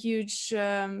a huge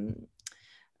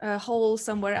hole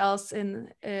somewhere else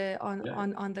in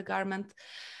on the garment.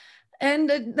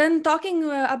 And then talking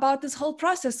about this whole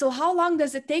process. So how long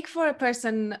does it take for a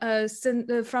person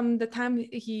from the time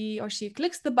he or she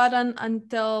clicks the button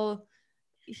until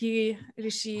he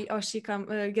or she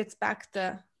gets back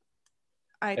the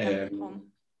item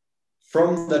home?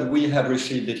 From that we have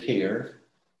received it here,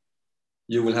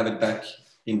 you will have it back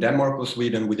in Denmark or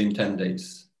Sweden within 10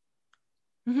 days.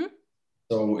 Mm-hmm.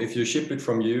 So if you ship it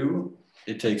from you,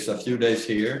 it takes a few days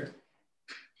here.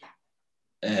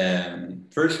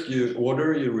 First you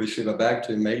order, you receive a bag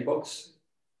to your mailbox,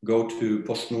 go to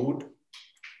PostNord,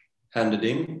 hand it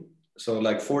in. So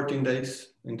like 14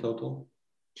 days in total.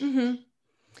 Mm-hmm.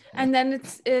 And then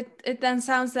it then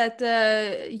sounds that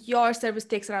your service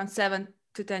takes around 7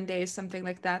 to 10 days, something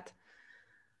like that.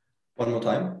 One more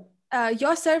time.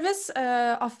 Your service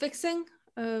of fixing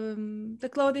the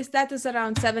clothes, that is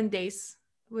around 7 days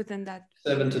within that.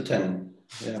 7 to 10.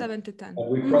 Yeah. 7 to 10. But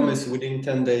we promise within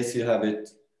 10 days you have it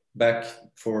back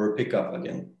for pickup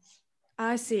again.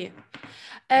 I see.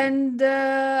 And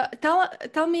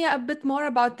tell me a bit more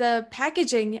about the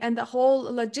packaging and the whole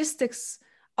logistics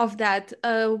of that.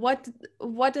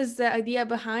 What is the idea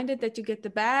behind it, that you get the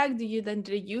bag? Do you then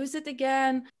reuse it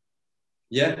again?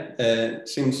 Yeah,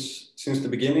 since the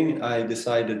beginning, I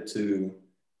decided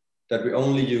that we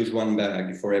only use one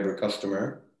bag for every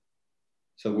customer.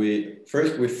 So we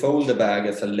fold the bag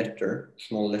as a letter,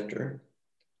 small letter.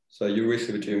 So you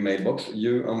receive it to your mailbox,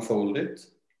 you unfold it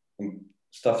and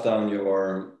stuff down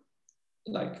your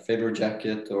like favorite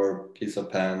jacket or piece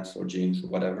of pants or jeans or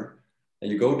whatever.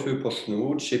 And you go to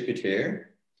PostNord, ship it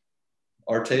here.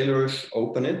 Our tailors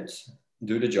open it,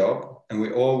 do the job, and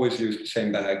we always use the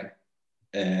same bag.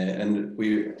 And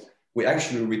we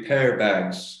actually repair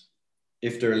bags.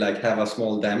 If they're like have a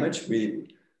small damage, we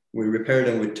repair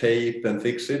them with tape and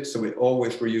fix it. So we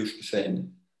always reuse the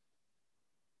same.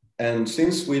 And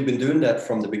since we've been doing that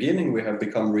from the beginning, we have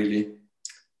become really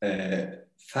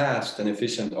fast and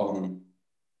efficient on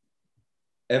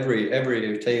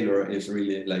every tailor is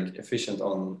really like efficient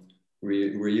on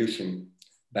reusing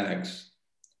bags.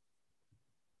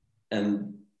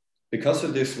 And because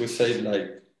of this, we saved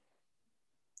like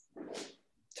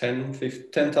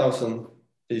 10,000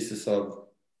 pieces of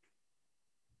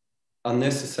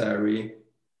unnecessary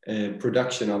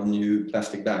production of new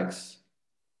plastic bags.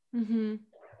 Mm-hmm.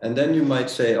 And then you might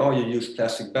say, oh, you use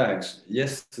plastic bags.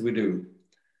 Yes, we do.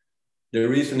 The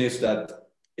reason is that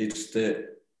it's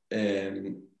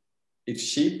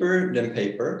cheaper than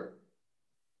paper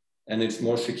and it's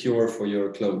more secure for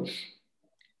your clothes.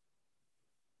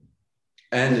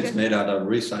 And it's made out of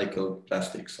recycled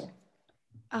plastic. So.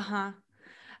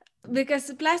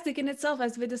 Because plastic in itself,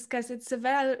 as we discussed, it's a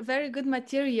very, very good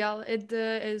material. It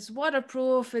is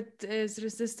waterproof. It is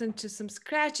resistant to some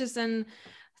scratches and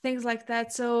things like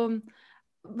that. So,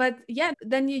 but yeah,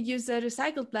 then you use a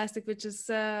recycled plastic, which is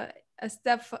a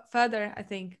step further, I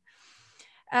think.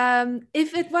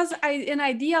 If it was an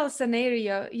ideal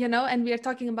scenario, and we are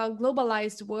talking about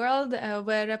globalized world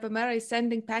where Repomera is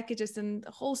sending packages in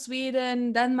whole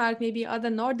Sweden, Denmark, maybe other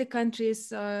Nordic countries.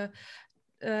 So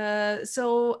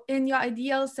in your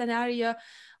ideal scenario,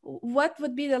 what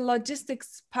would be the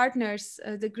logistics partners,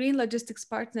 the green logistics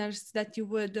partners that you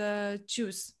would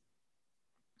choose?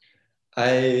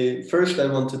 I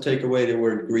want to take away the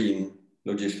word green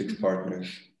logistics partners.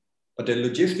 But the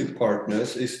logistic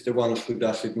partners is the ones who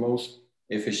does it most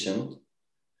efficient.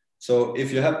 So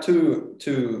if you have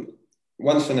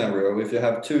one scenario, if you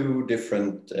have two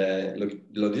different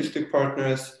logistic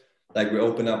partners, like we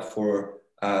open up for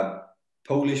a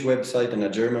Polish website and a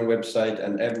German website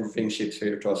and everything ships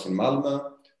here to us in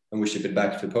Malmö and we ship it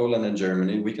back to Poland and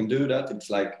Germany, we can do that. It's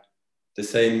like the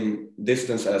same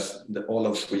distance as all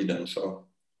of Sweden. So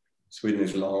Sweden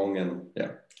is long and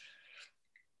yeah.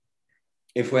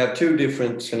 if we have two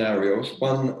different scenarios,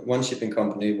 one shipping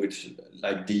company, which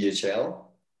like DHL,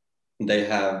 they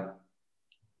have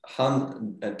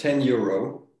 10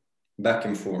 euro back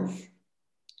and forth.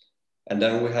 And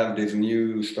then we have this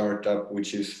new startup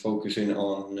which is focusing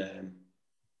on,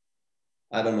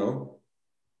 I don't know,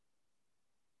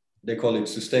 they call it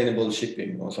sustainable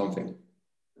shipping or something.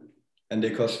 And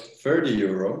they cost 30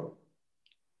 euro.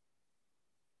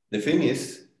 The thing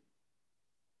is,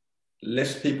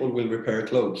 less people will repair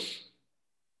clothes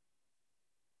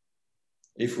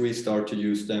if we start to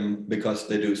use them because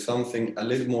they do something a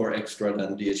little more extra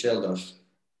than DHL does.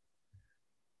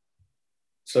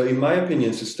 So in my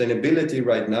opinion, sustainability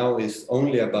right now is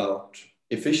only about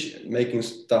making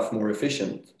stuff more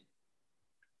efficient.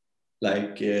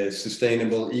 Like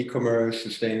sustainable e-commerce,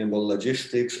 sustainable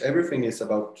logistics, everything is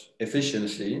about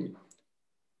efficiency.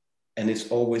 And it's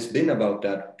always been about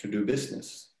that to do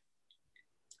business.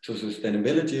 So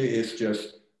sustainability is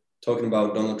just talking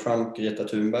about Donald Trump, Greta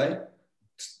Thunberg.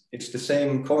 It's the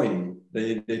same coin.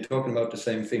 They're talking about the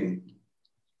same thing.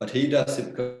 But he does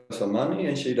it because of money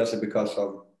and she does it because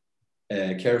of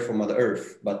care for Mother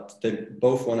Earth. But they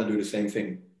both want to do the same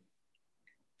thing.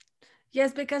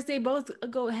 Yes, because they both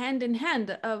go hand in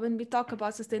hand. When we talk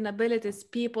about sustainability, it's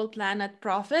people, planet,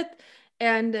 profit.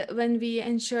 And when we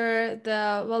ensure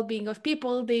the well-being of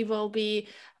people, they will be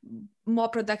more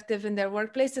productive in their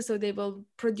workplaces, so they will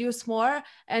produce more.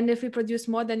 And if we produce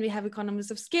more, then we have economies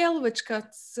of scale, which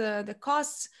cuts the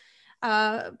costs.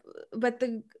 But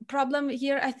the problem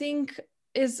here, I think,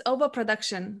 is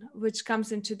overproduction, which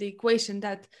comes into the equation,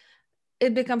 that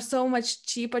it becomes so much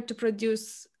cheaper to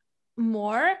produce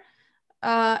more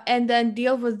and then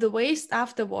deal with the waste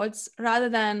afterwards, rather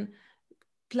than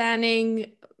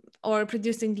planning or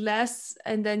producing less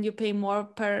and then you pay more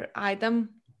per item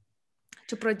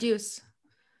to produce.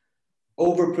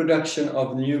 Overproduction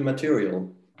of new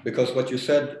material, because what you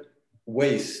said,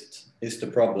 waste is the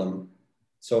problem.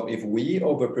 So if we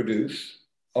overproduce,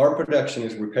 our production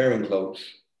is repairing clothes.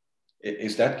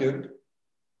 Is that good?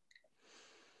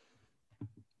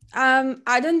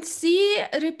 I don't see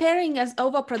repairing as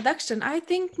overproduction. I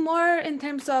think more in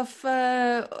terms of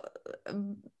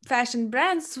fashion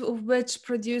brands which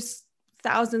produce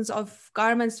thousands of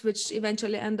garments which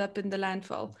eventually end up in the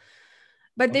landfill.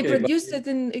 But they produce it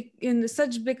in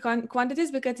such big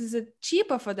quantities because it's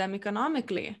cheaper for them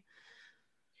economically.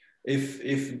 If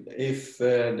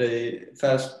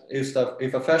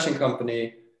a fashion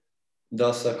company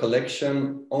does a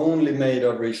collection only made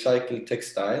of recycled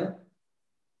textile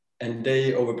and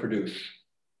they overproduce,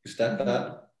 is that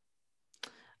bad?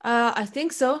 I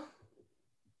think so.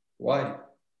 Why?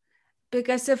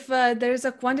 Because if there is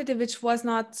a quantity which was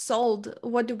not sold,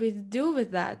 what do we do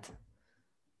with that?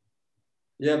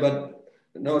 Yeah, but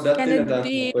no, that didn't answer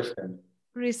the question.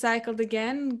 Recycled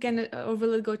again? Or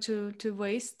will it go to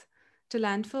waste, to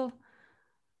landfill?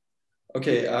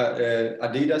 Okay,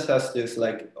 Adidas has this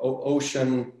like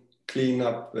ocean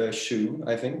cleanup shoe,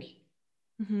 I think.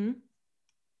 Mm-hmm.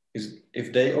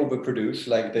 If they overproduce,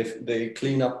 like they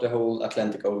clean up the whole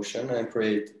Atlantic Ocean and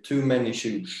create too many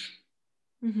shoes,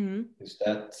 mm-hmm. Is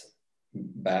that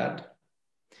bad?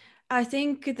 I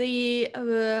think the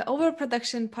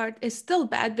overproduction part is still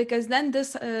bad, because then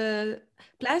this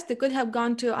plastic could have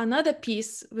gone to another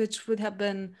piece which would have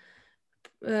been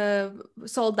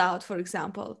sold out, for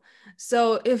example.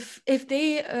 So if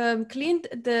they cleaned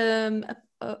the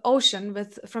ocean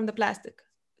from the plastic,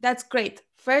 that's great.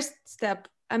 First step,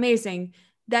 amazing.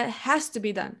 That has to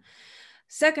be done.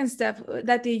 Second step,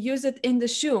 that they use it in the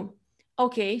shoe.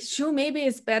 Okay, shoe maybe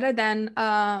is better than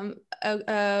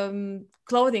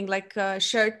clothing like a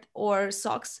shirt or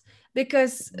socks,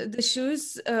 because the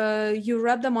shoes you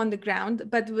rub them on the ground,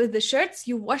 but with the shirts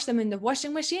you wash them in the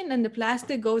washing machine and the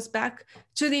plastic goes back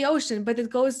to the ocean, but it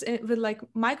goes with like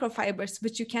microfibers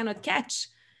which you cannot catch.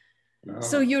 No.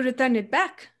 So you return it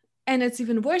back and it's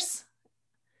even worse.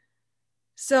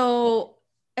 So,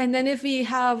 and then if we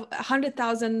have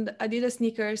 100,000 Adidas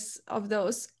sneakers of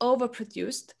those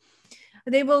overproduced,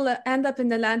 they will end up in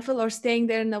the landfill or staying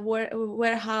there in a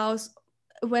warehouse,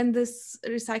 when this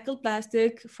recycled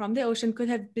plastic from the ocean could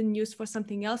have been used for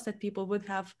something else that people would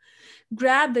have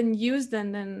grabbed and used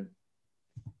and then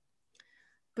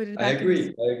put it back. I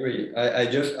agree.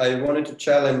 I wanted to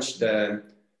challenge the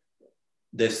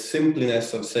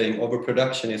simpliness of saying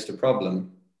overproduction is the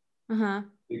problem. Uh-huh.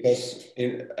 Because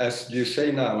as you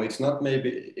say now, it's not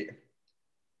maybe...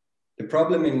 The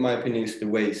problem, in my opinion, is the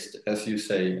waste, as you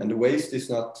say. And the waste is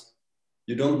not...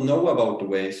 You don't know about the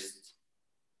waste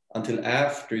until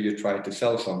after you try to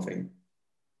sell something.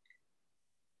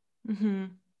 Mm-hmm.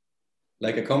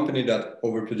 Like a company that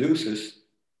overproduces,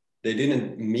 they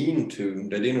didn't mean to,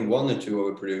 they didn't want to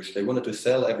overproduce. They wanted to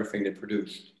sell everything they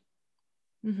produced.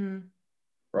 Mm-hmm.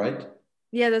 Right?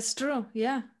 Yeah, that's true.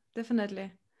 Yeah,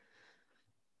 definitely.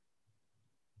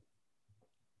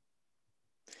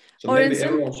 So Or in maybe some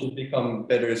everyone should become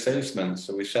better salesmen.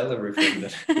 So we sell everything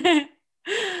that.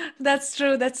 That's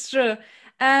true. That's true.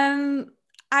 Um,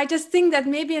 I just think that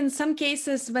maybe in some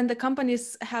cases, when the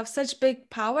companies have such big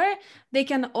power, they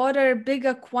can order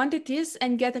bigger quantities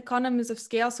and get economies of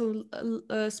scale, so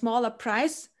a smaller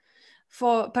price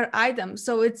for per item.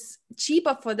 So it's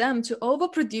cheaper for them to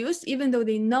overproduce, even though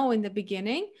they know in the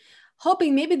beginning,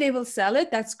 hoping maybe they will sell it.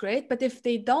 That's great. But if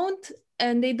they don't,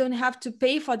 and they don't have to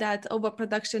pay for that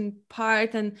overproduction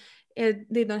part, and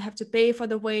they don't have to pay for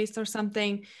the waste or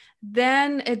something,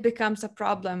 then it becomes a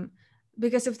problem.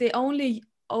 Because if they only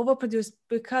overproduce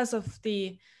because of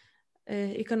the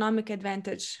economic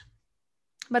advantage,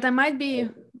 but I might be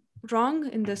wrong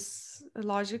in this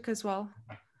logic as well.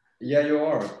 Yeah, you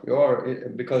are. You are.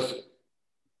 Because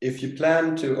if you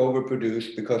plan to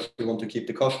overproduce because you want to keep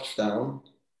the costs down,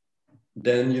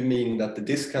 then you mean that the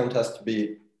discount has to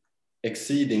be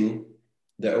exceeding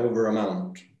the over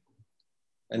amount.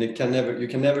 And you can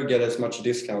never get as much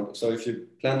discount. So if you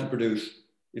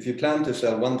plan to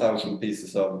sell 1,000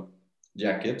 pieces of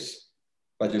jackets,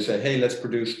 but you say, hey, let's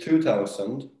produce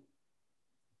 2,000.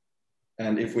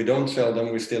 And if we don't sell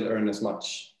them, we still earn as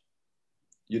much.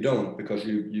 You don't, because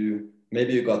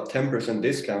maybe you got 10%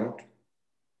 discount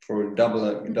for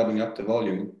doubling up the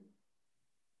volume,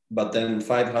 but then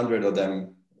 500 of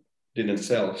them didn't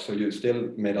sell, so you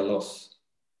still made a loss.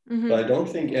 Mm-hmm. So I don't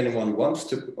think anyone wants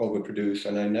to overproduce,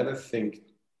 and I never think,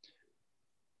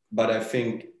 but I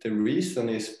think the reason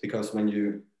is because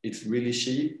it's really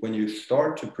cheap when you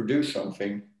start to produce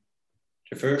something.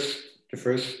 The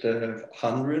first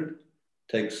 100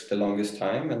 takes the longest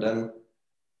time, and then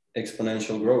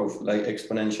exponential growth, like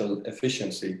exponential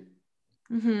efficiency.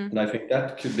 Mm-hmm. And I think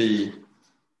that could be.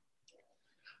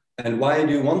 And why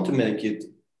do you want to make it?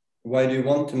 Why do you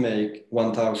want to make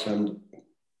 1,000?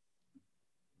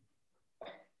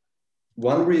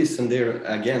 One reason there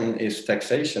again is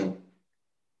taxation.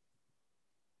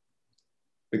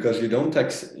 Because you don't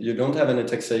have any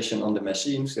taxation on the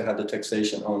machines. You have the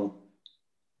taxation on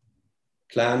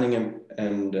planning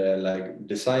and like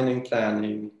designing,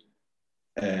 planning,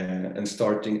 and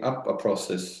starting up a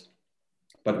process.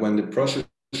 But when the process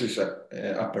is up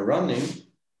and running,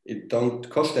 it don't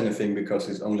cost anything because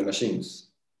it's only machines.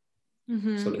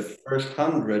 Mm-hmm. So the first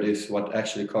 100 is what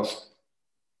actually costs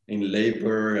in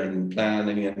labor and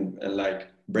planning and like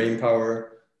brain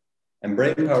power. And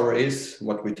brain power is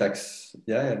what we tax.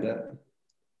 The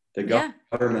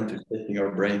government is taking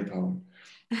our brain power.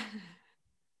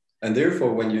 And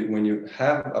therefore, when you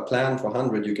have a plan for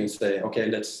 100, you can say, okay,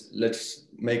 let's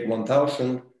make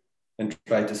 1,000 and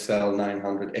try to sell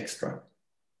 900 extra.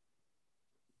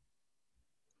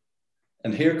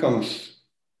 And here comes,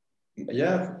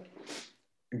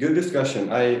 good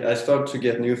discussion. I start to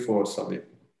get new thoughts of it.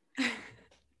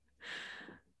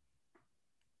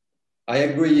 I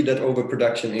agree that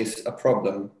overproduction is a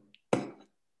problem.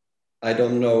 I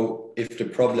don't know if the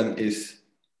problem is,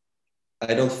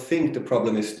 I don't think the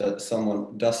problem is that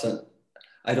someone doesn't,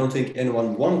 I don't think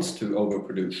anyone wants to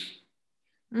overproduce.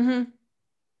 Mm-hmm.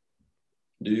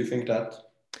 Do you think that?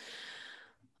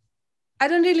 I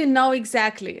don't really know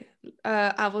exactly.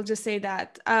 I will just say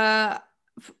that.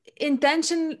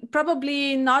 Intention,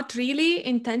 probably not really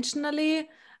intentionally.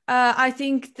 I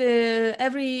think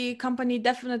every company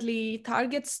definitely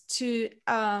targets to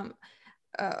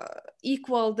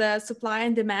equal the supply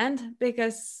and demand,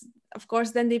 because of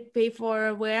course then they pay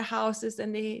for warehouses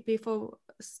and they pay for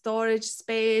storage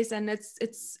space, and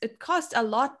it costs a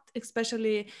lot,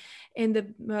 especially in the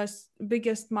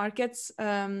biggest markets.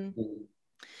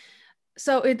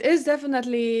 So it is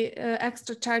definitely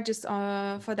extra charges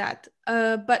for that.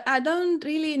 But I don't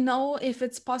really know if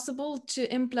it's possible to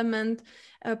implement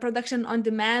production on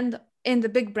demand in the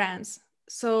big brands.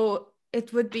 So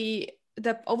it would be,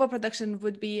 the overproduction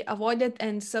would be avoided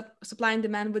and supply and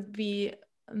demand would be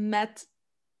met,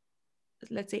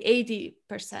 let's say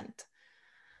 80%.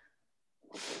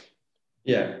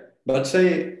 Yeah, but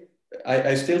say,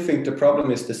 I still think the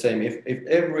problem is the same. If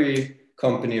every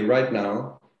company right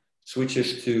now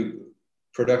switches to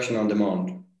production on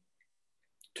demand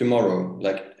tomorrow,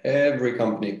 like every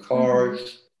company, cars,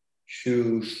 mm-hmm.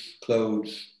 shoes,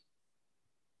 clothes,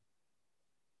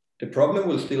 the problem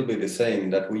will still be the same,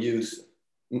 that we use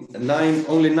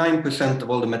only 9% of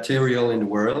all the material in the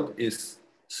world is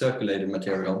circulated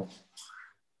material.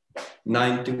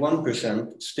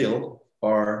 91% still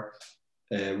are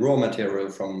raw material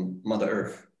from Mother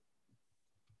Earth.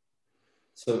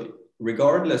 So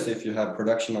regardless if you have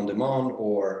production on demand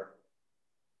or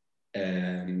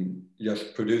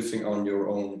just producing on your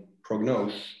own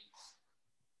prognose,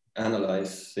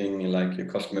 analyzing like your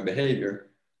customer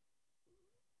behavior,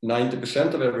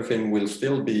 90% of everything will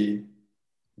still be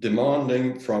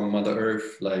demanding from Mother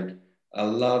Earth, like a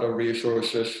lot of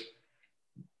resources.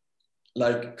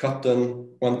 Like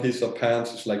cotton, one piece of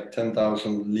pants is like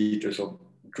 10,000 liters of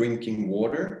drinking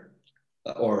water,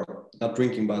 or not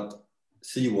drinking, but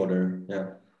seawater. Yeah.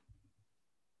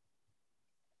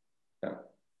 Yeah.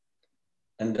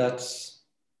 And that's,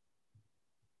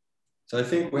 so I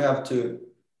think we have to,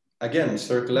 again,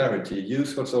 circularity,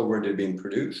 use what's already been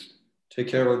produced, take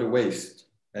care of the waste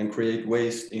and create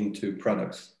waste into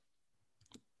products.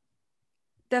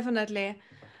 Definitely.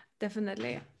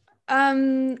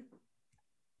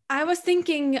 I was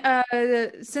thinking,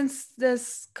 since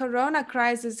this Corona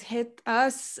crisis hit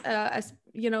us as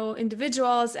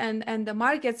individuals and the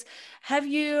markets, have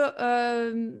you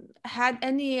had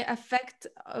any effect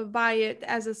by it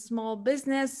as a small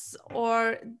business,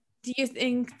 or do you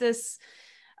think this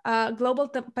global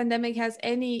pandemic has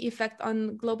any effect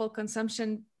on global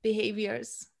consumption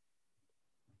behaviors?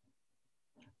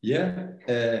 Yeah,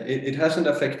 it hasn't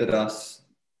affected us.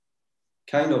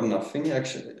 Kind of nothing,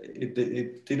 actually.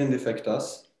 It didn't affect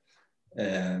us.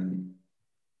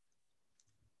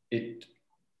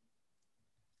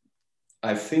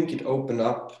 I think it opened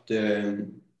up the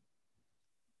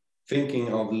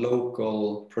thinking of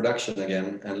local production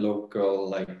again and local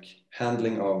like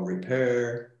handling of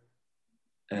repair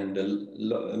and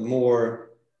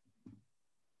more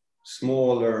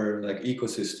smaller like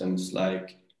ecosystems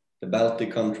like the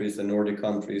Baltic countries, the Nordic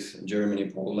countries, Germany,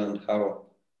 Poland, how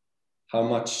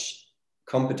much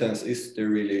competence is there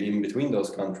really in between those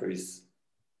countries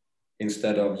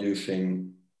instead of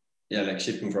using, like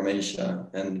shipping from Asia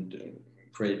and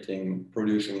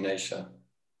producing in Asia.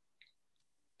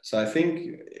 So I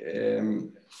think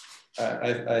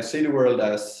I see the world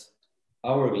as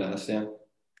hourglass, yeah.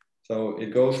 So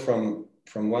it goes from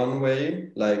one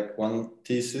way, like one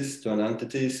thesis to an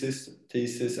antithesis,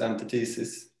 thesis,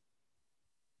 antithesis.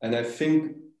 And I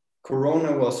think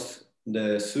Corona was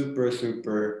the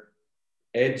super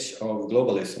edge of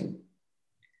globalism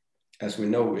as we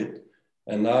know it.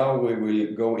 And now we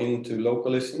will go into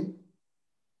localism,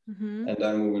 and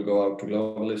then we will go out to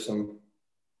globalism,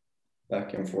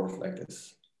 back and forth like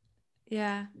this.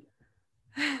 Yeah.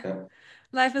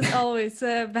 Life is always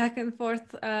back and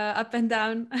forth, up and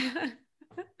down.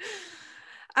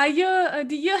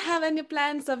 Do you have any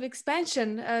plans of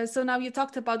expansion? So now you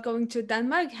talked about going to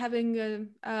Denmark, having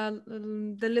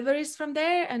deliveries from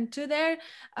there and to there.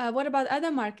 What about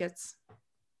other markets?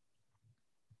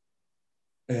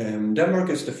 Denmark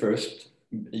is the first,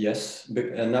 yes.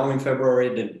 And now in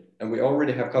February, and we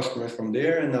already have customers from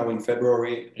there. And now in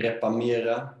February,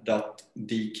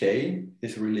 Repamera.dk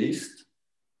is released.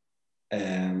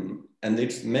 And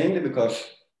it's mainly because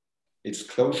it's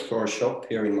close to our shop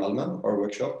here in Malmö, our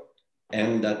workshop,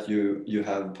 and that you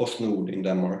have PostNord in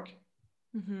Denmark.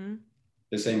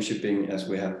 The same shipping as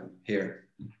we have here.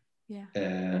 Yeah.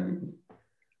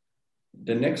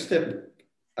 The next step,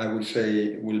 I would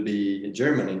say, will be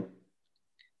Germany.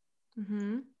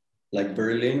 Like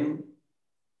Berlin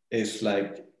is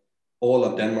like all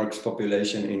of Denmark's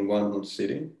population in one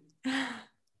city.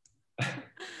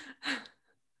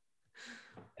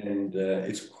 And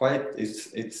it's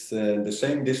the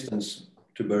same distance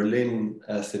to Berlin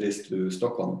as it is to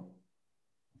Stockholm.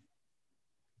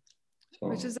 So,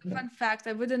 which is a fun fact.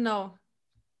 I wouldn't know,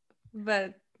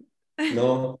 but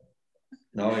no,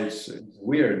 it's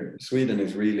weird. Sweden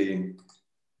is really.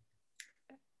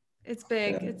 It's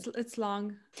big. Yeah. It's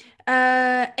long.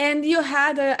 And you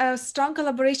had a strong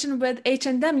collaboration with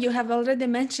H&M. You have already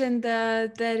mentioned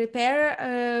the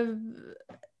repair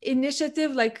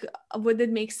initiative. Like, would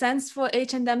it make sense for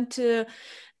H&M to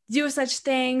do such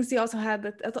things? You also had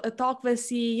a talk with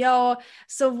CEO.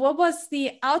 So what was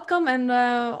the outcome, and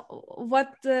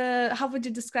how would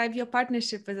you describe your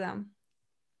partnership with them?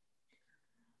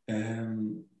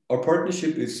 Our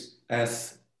partnership is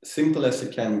as simple as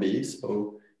it can be.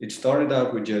 So it started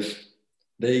out with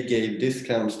they gave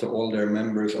discounts to all their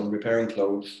members on repairing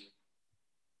clothes,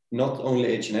 not only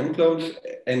H&M clothes,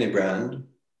 any brand.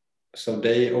 So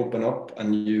they open up a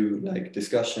new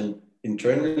discussion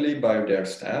internally by their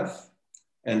staff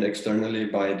and externally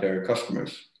by their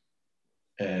customers.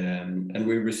 And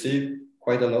we received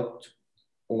quite a lot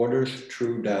orders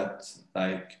through that.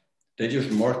 They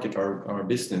just market our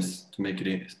business to make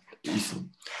it easy.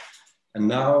 And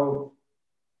now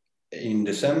in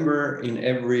December, in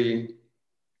every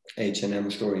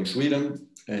H&M store in Sweden.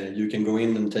 You can go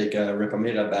in and take a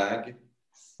Repamera bag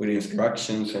with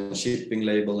instructions and shipping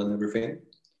label and everything.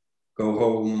 Go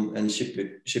home and ship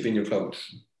in your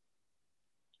clothes.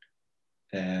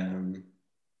 And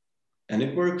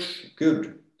it works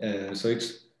good. So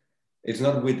it's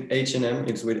not with H&M,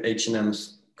 it's with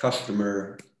H&M's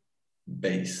customer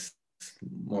base,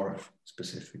 more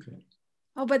specifically.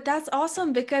 Oh, but that's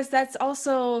awesome, because that's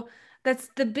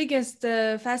the biggest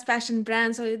fast fashion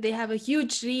brand, so they have a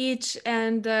huge reach,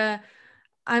 and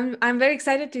I'm very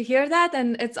excited to hear that,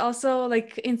 and it's also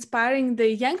like inspiring the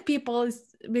young people,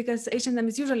 because H&M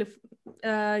is usually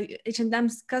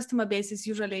H&M's customer base is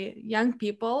usually young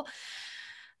people,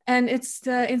 and it's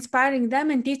inspiring them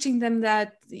and teaching them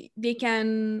that they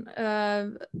can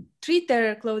treat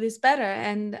their clothes better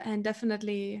and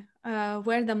definitely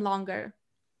wear them longer.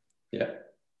 Yeah.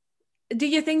 Do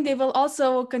you think they will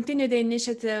also continue the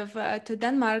initiative to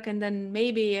Denmark and then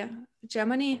maybe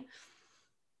Germany?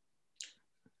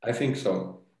 I think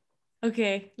so.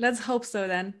 Okay, let's hope so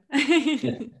then.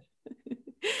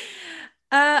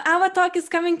 Our talk is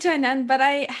coming to an end, but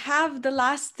I have the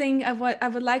last thing I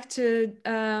would like to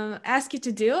ask you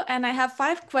to do, and I have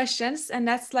 5 questions, and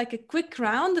that's like a quick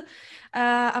round.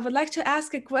 I would like to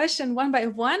ask a question one by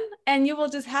one, and you will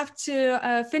just have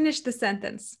to finish the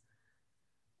sentence.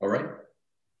 All right.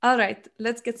 All right,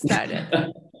 let's get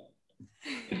started.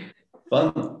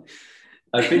 Fun,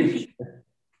 I think.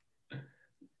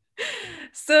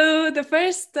 So the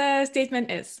first statement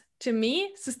is, to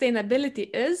me, sustainability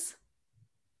is?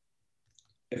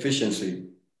 Efficiency.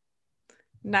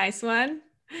 Nice one.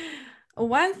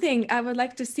 One thing I would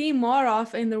like to see more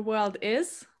of in the world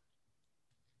is?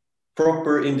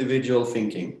 Proper individual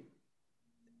thinking.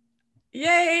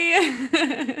 Yay!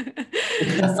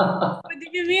 So what do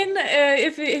you mean?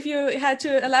 If you had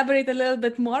to elaborate a little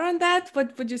bit more on that,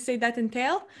 what would you say that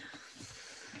entail?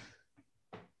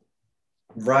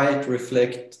 Write,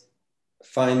 reflect,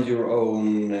 find your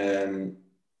own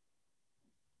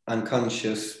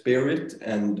unconscious spirit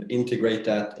and integrate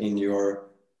that in your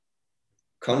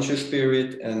conscious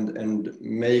spirit and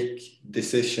make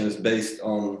decisions based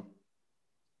on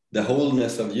the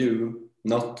wholeness of you,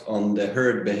 not on the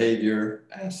herd behavior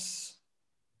as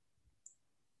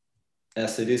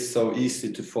it is so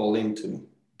easy to fall into.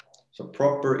 So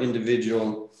proper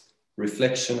individual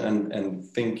reflection and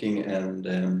thinking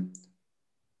and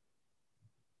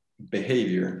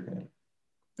behavior.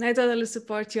 I totally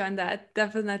support you on that,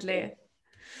 definitely.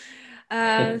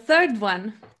 Third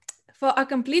one. For a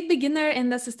complete beginner in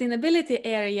the sustainability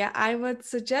area, I would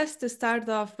suggest to start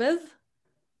off with?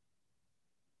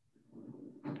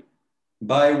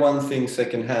 Buy one thing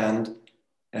secondhand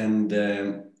and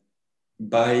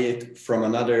buy it from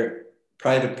another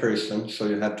private person, so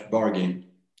you have to bargain.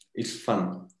 It's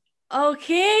fun.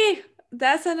 Okay,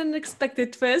 that's an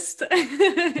unexpected twist.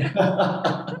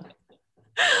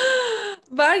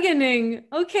 Bargaining,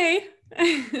 okay.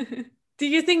 Do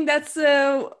you think that's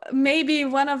maybe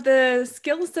one of the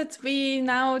skills that we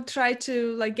now try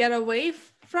to like get away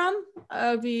from?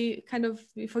 We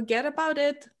forget about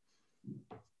it.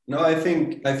 No, I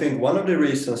think one of the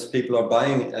reasons people are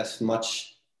buying as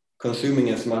much, consuming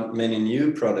as many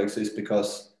new products is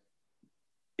because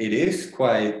it is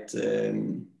quite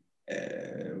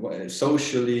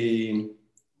socially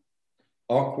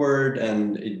awkward,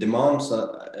 and it demands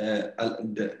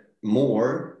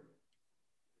more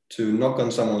to knock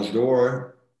on someone's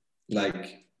door,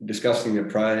 like discussing the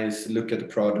price, look at the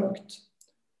product,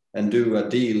 and do a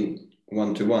deal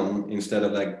one-to-one instead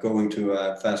of like going to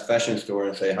a fast fashion store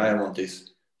and say, hi, I want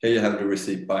this. Here you have the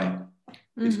receipt, buy.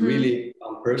 Mm-hmm. It's really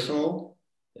impersonal,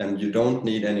 and you don't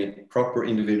need any proper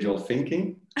individual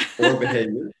thinking or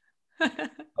behavior.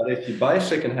 But if you buy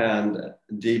secondhand,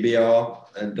 DBA,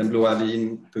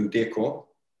 denblåavin.dk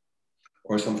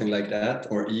or something like that,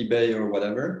 or eBay or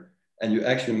whatever, and you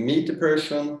actually meet the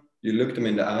person, you look them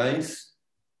in the eyes,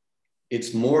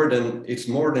 it's more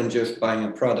than just buying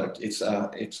a product. It's a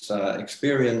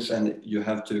experience, and you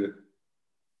have to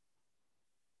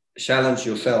challenge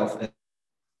yourself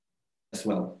as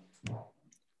well.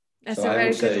 That's so a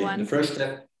very good one. The first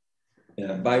step,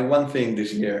 buy one thing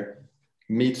this year,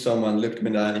 meet someone, look them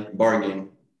in the eye, bargain,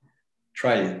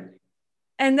 try it.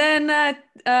 And then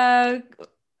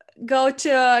go to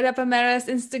Repamera's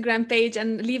Instagram page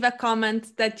and leave a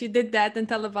comment that you did that and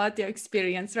tell about your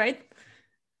experience, right?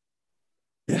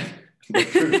 Yeah,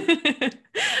 that's true.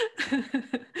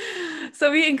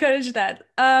 So we encourage that.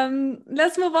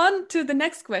 Let's move on to the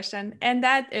next question. And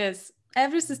that is,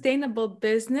 every sustainable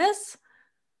business?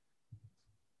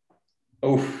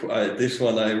 Oh, this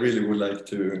one I really would like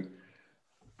to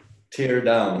tear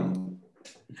down.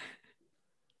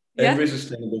 Yeah. Every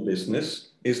sustainable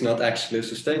business is not actually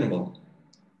sustainable.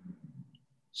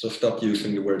 So stop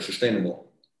using the word sustainable.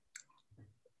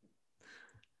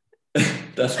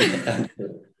 That's my answer.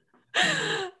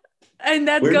 And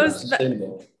that We're not goes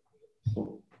sustainable.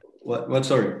 What?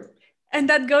 Sorry. and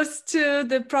that goes to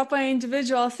the proper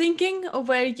individual thinking,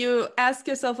 where you ask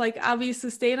yourself, like, are we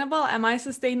sustainable? Am I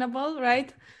sustainable?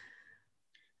 Right?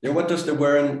 Yeah, what does the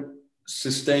word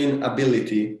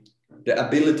sustainability, the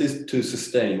ability to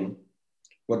sustain,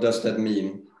 what does that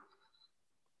mean?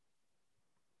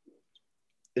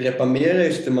 Repamera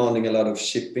is demanding a lot of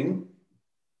shipping.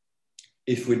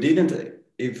 If we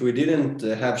didn't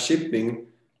have shipping,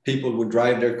 people would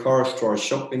drive their cars to our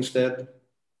shop instead.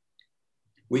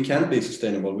 We can't be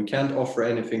sustainable. We can't offer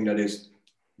anything that is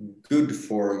good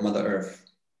for Mother Earth.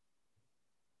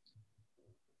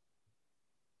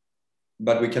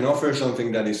 But we can offer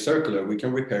something that is circular. We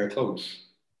can repair clothes.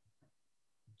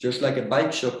 Just like a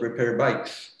bike shop repair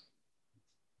bikes.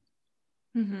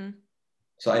 Mm-hmm.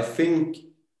 So I think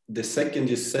the second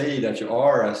you say that you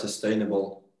are a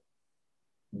sustainable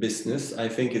business, I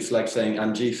think it's like saying,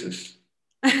 I'm Jesus.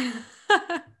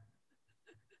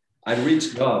 I've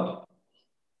reached God.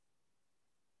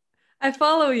 I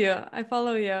follow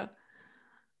you.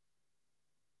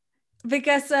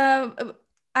 Because I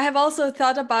have also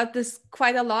thought about this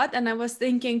quite a lot, and I was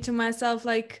thinking to myself,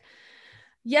 like,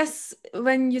 yes,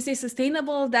 when you say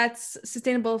sustainable, that's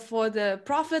sustainable for the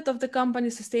profit of the company,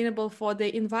 sustainable for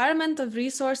the environment of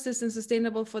resources, and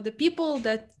sustainable for the people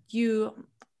that you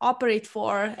operate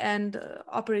for and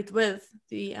operate with,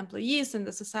 the employees and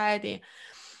the society.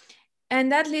 And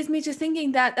that leads me to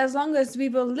thinking that as long as we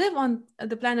will live on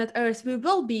the planet Earth, we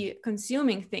will be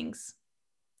consuming things.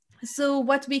 So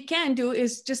what we can do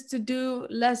is just to do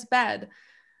less bad.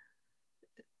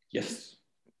 Yes.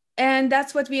 And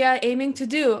that's what we are aiming to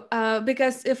do.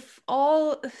 Because if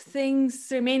all things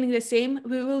remaining the same,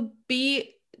 we will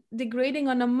be degrading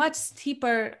on a much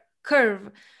steeper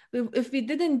curve. If we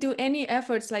didn't do any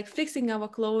efforts like fixing our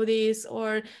clothes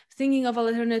or thinking of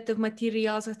alternative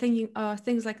materials or thinking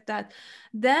things like that,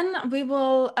 then we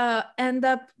will end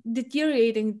up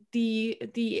deteriorating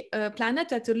the planet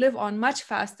that we live on much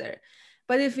faster.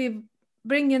 But if we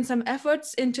bring in some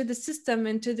efforts into the system,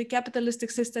 into the capitalistic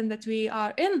system that we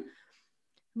are in,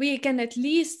 we can at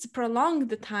least prolong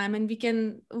the time, and we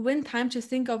can win time to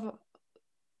think of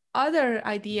other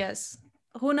ideas.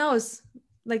 Who knows?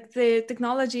 Like, the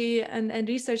technology and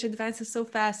research advances so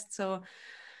fast. So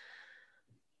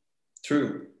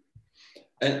True.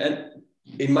 And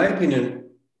in my opinion,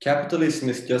 capitalism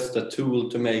is just a tool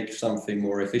to make something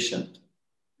more efficient.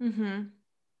 mm-hmm.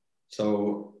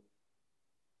 So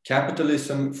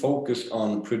capitalism focused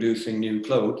on producing new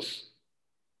clothes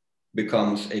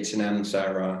becomes H&M,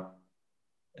 Zara,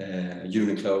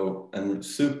 Uniqlo, and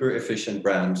super efficient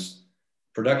brands.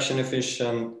 Production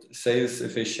efficient, sales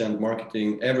efficient,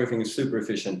 marketing, everything is super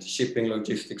efficient, shipping,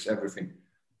 logistics, everything.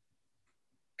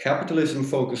 Capitalism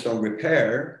focused on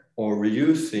repair or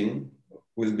reusing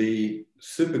will be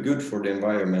super good for the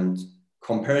environment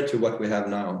compared to what we have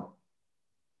now.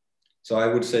 So I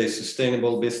would say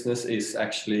sustainable business is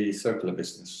actually circular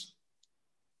business.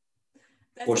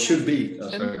 Or should be a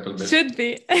circular business. Should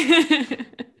be.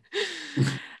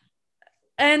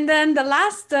 And then the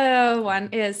last one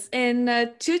is, in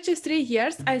 2 to 3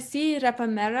 years, I see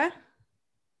Repamera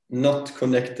not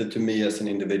connected to me as an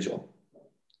individual.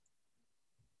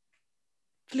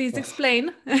 Please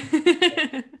explain.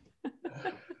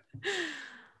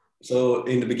 So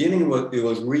in the beginning, it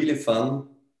was really fun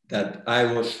that I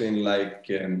was in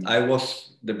I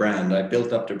was the brand. I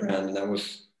built up the brand, and I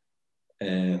was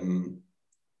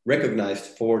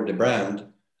recognized for the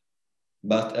brand.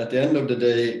 But at the end of the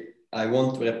day, I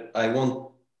want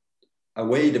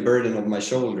away the burden of my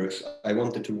shoulders. I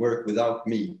wanted to work without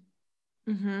me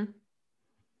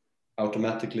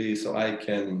automatically, so I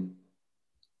can,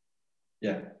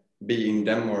 be in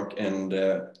Denmark and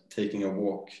taking a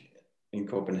walk in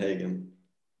Copenhagen.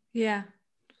 Yeah.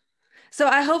 So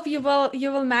I hope you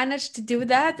will manage to do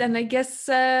that, and I guess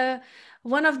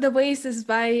one of the ways is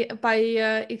by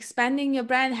expanding your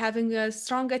brand, having a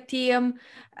stronger team,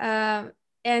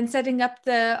 and setting up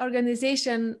the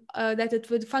organization that it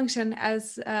would function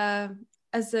as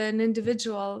an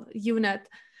individual unit.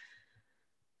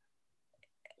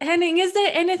 Henning, is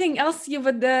there anything else you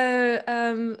would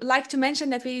like to mention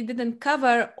that we didn't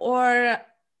cover, or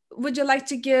would you like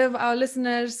to give our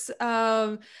listeners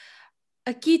a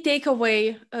key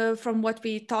takeaway from what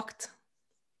we talked?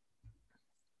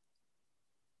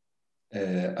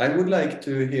 I would like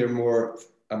to hear more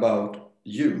about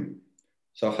you.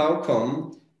 So how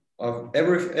come of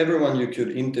everyone you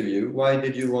could interview, why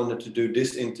did you want to do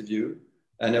this interview?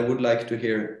 And I would like to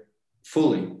hear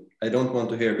fully. I don't want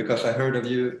to hear, because I heard of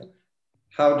you.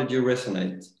 How did you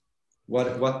resonate?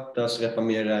 What does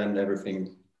Repamera and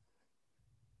everything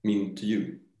mean to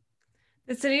you?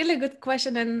 It's a really good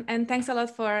question, and thanks a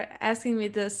lot for asking me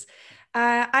this.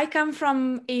 I come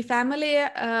from a family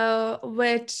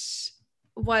which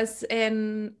was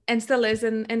in, and still is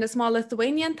in a small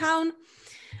Lithuanian town.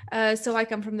 So I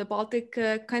come from the Baltic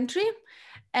country.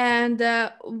 And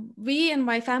we in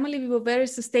my family, we were very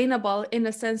sustainable in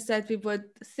the sense that we would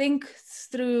think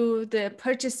through the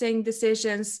purchasing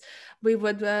decisions. We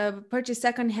would purchase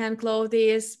secondhand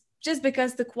clothes just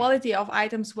because the quality of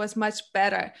items was much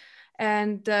better.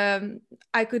 And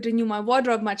I could renew my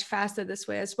wardrobe much faster this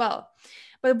way as well.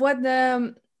 But what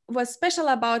was special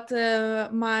about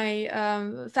my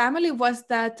family was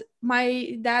that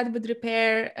my dad would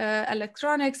repair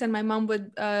electronics and my mom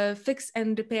would fix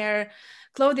and repair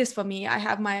clothes for me. I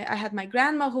had my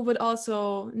grandma who would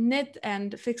also knit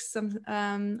and fix some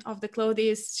of the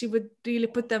clothes. She would really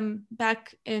put them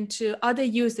back into other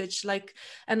usage, like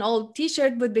an old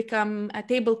t-shirt would become a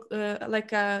table,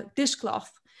 like a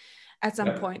dishcloth at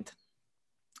some point.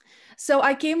 So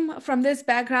I came from this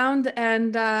background,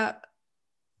 and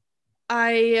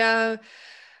I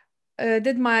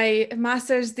did my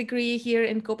master's degree here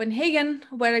in Copenhagen,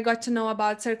 where I got to know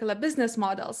about circular business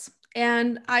models.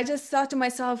 And I just thought to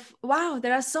myself, wow,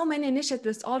 there are so many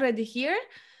initiatives already here.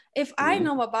 If I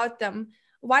know about them,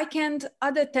 why can't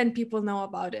other 10 people know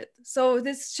about it? So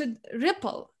this should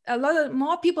ripple. A lot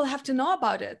more people have to know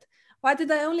about it. Why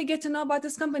did I only get to know about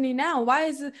this company now? Why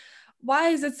is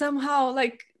it somehow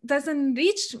like doesn't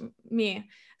reach me?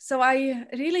 So I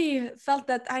really felt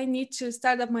that I need to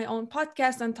start up my own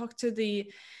podcast and talk to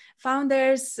the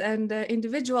founders and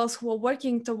individuals who are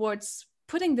working towards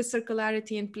putting the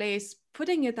circularity in place,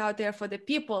 putting it out there for the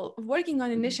people, working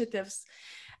on initiatives.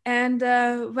 And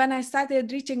when I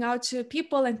started reaching out to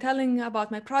people and telling about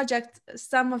my project,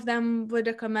 some of them would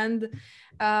recommend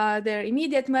their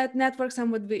immediate network,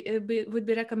 some would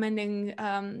be recommending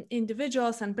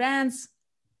individuals and brands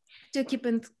to keep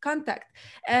in contact.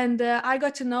 And I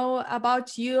got to know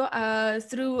about you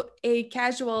through a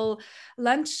casual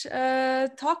lunch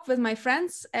talk with my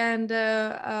friends. And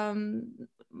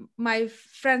my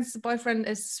friend's boyfriend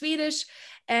is Swedish.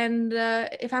 And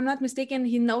if I'm not mistaken,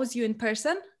 he knows you in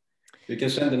person. You can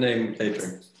send the name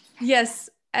later. Yes.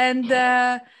 And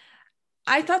I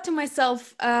thought to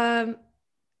myself, and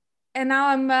now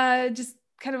I'm just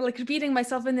kind of like repeating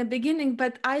myself in the beginning,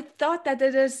 but I thought that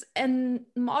it is a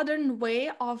modern way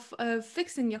of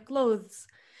fixing your clothes.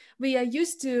 We are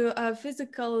used to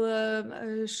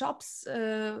physical shops,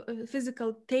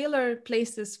 physical tailor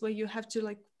places where you have to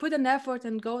like put an effort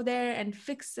and go there and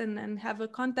fix and have a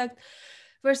contact.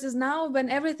 Versus now, when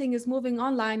everything is moving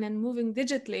online and moving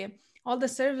digitally, all the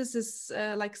services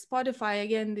like Spotify,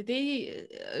 again, they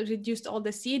reduced all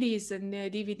the CDs and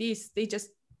DVDs. They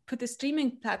just put a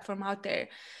streaming platform out there.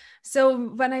 So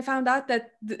when I found out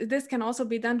that this can also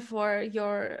be done for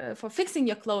your for fixing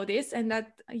your clothes, and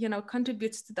that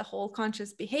contributes to the whole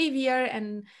conscious behavior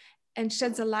and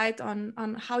sheds a light on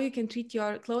how you can treat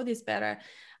your clothes better,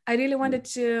 I really wanted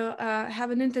to have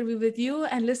an interview with you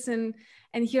and listen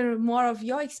and hear more of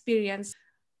your experience.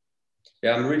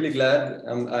 Yeah, I'm really glad.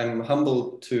 I'm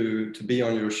humbled to be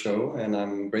on your show, and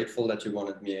I'm grateful that you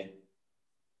wanted me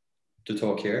to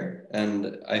talk here.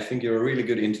 And I think you're a really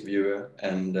good interviewer,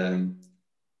 and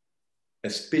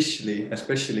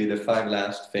especially the 5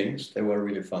 last things, they were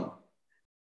really fun.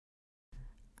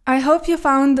 I hope you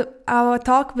found our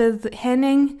talk with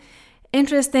Henning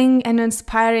interesting and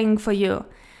inspiring for you.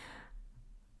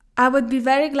 I would be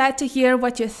very glad to hear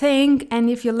what you think, and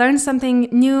if you learned something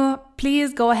new,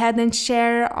 please go ahead and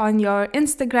share on your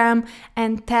Instagram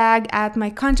and tag at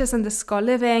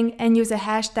myconscious_living and use a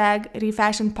hashtag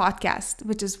ReFashionPodcast,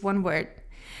 which is one word.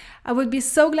 I would be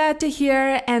so glad to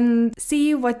hear and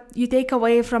see what you take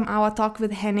away from our talk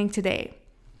with Henning today.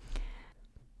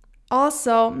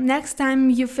 Also, next time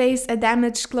you face a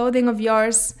damaged clothing of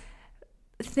yours,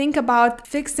 think about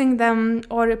fixing them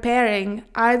or repairing.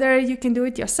 Either you can do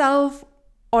it yourself,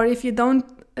 or if you don't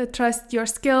trust your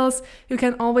skills, you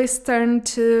can always turn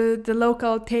to the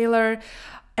local tailor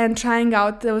and trying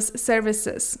out those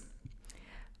services.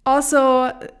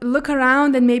 Also, look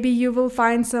around and maybe you will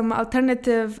find some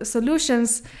alternative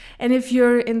solutions. And if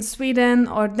you're in Sweden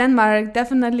or Denmark,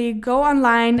 definitely go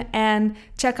online and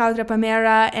check out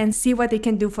Repamera and see what they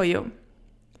can do for you.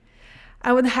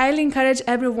 I would highly encourage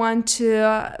everyone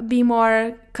to be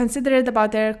more considerate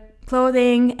about their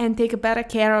clothing and take better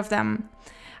care of them.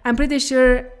 I'm pretty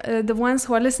sure the ones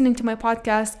who are listening to my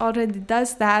podcast already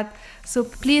does that. So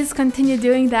please continue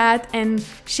doing that and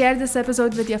share this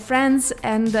episode with your friends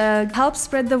and help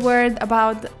spread the word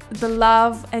about the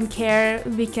love and care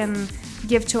we can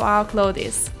give to our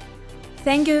Clothies.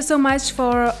 Thank you so much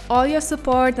for all your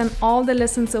support and all the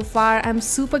listens so far. I'm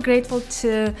super grateful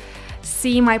to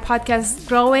see my podcast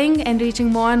growing and reaching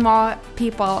more and more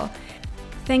people.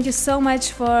 Thank you so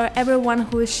much for everyone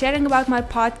who is sharing about my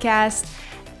podcast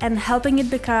and helping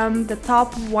it become the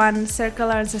top 1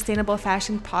 circular and sustainable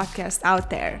fashion podcast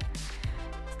out there.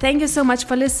 Thank you so much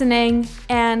for listening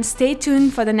and stay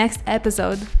tuned for the next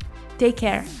episode. Take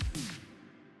care.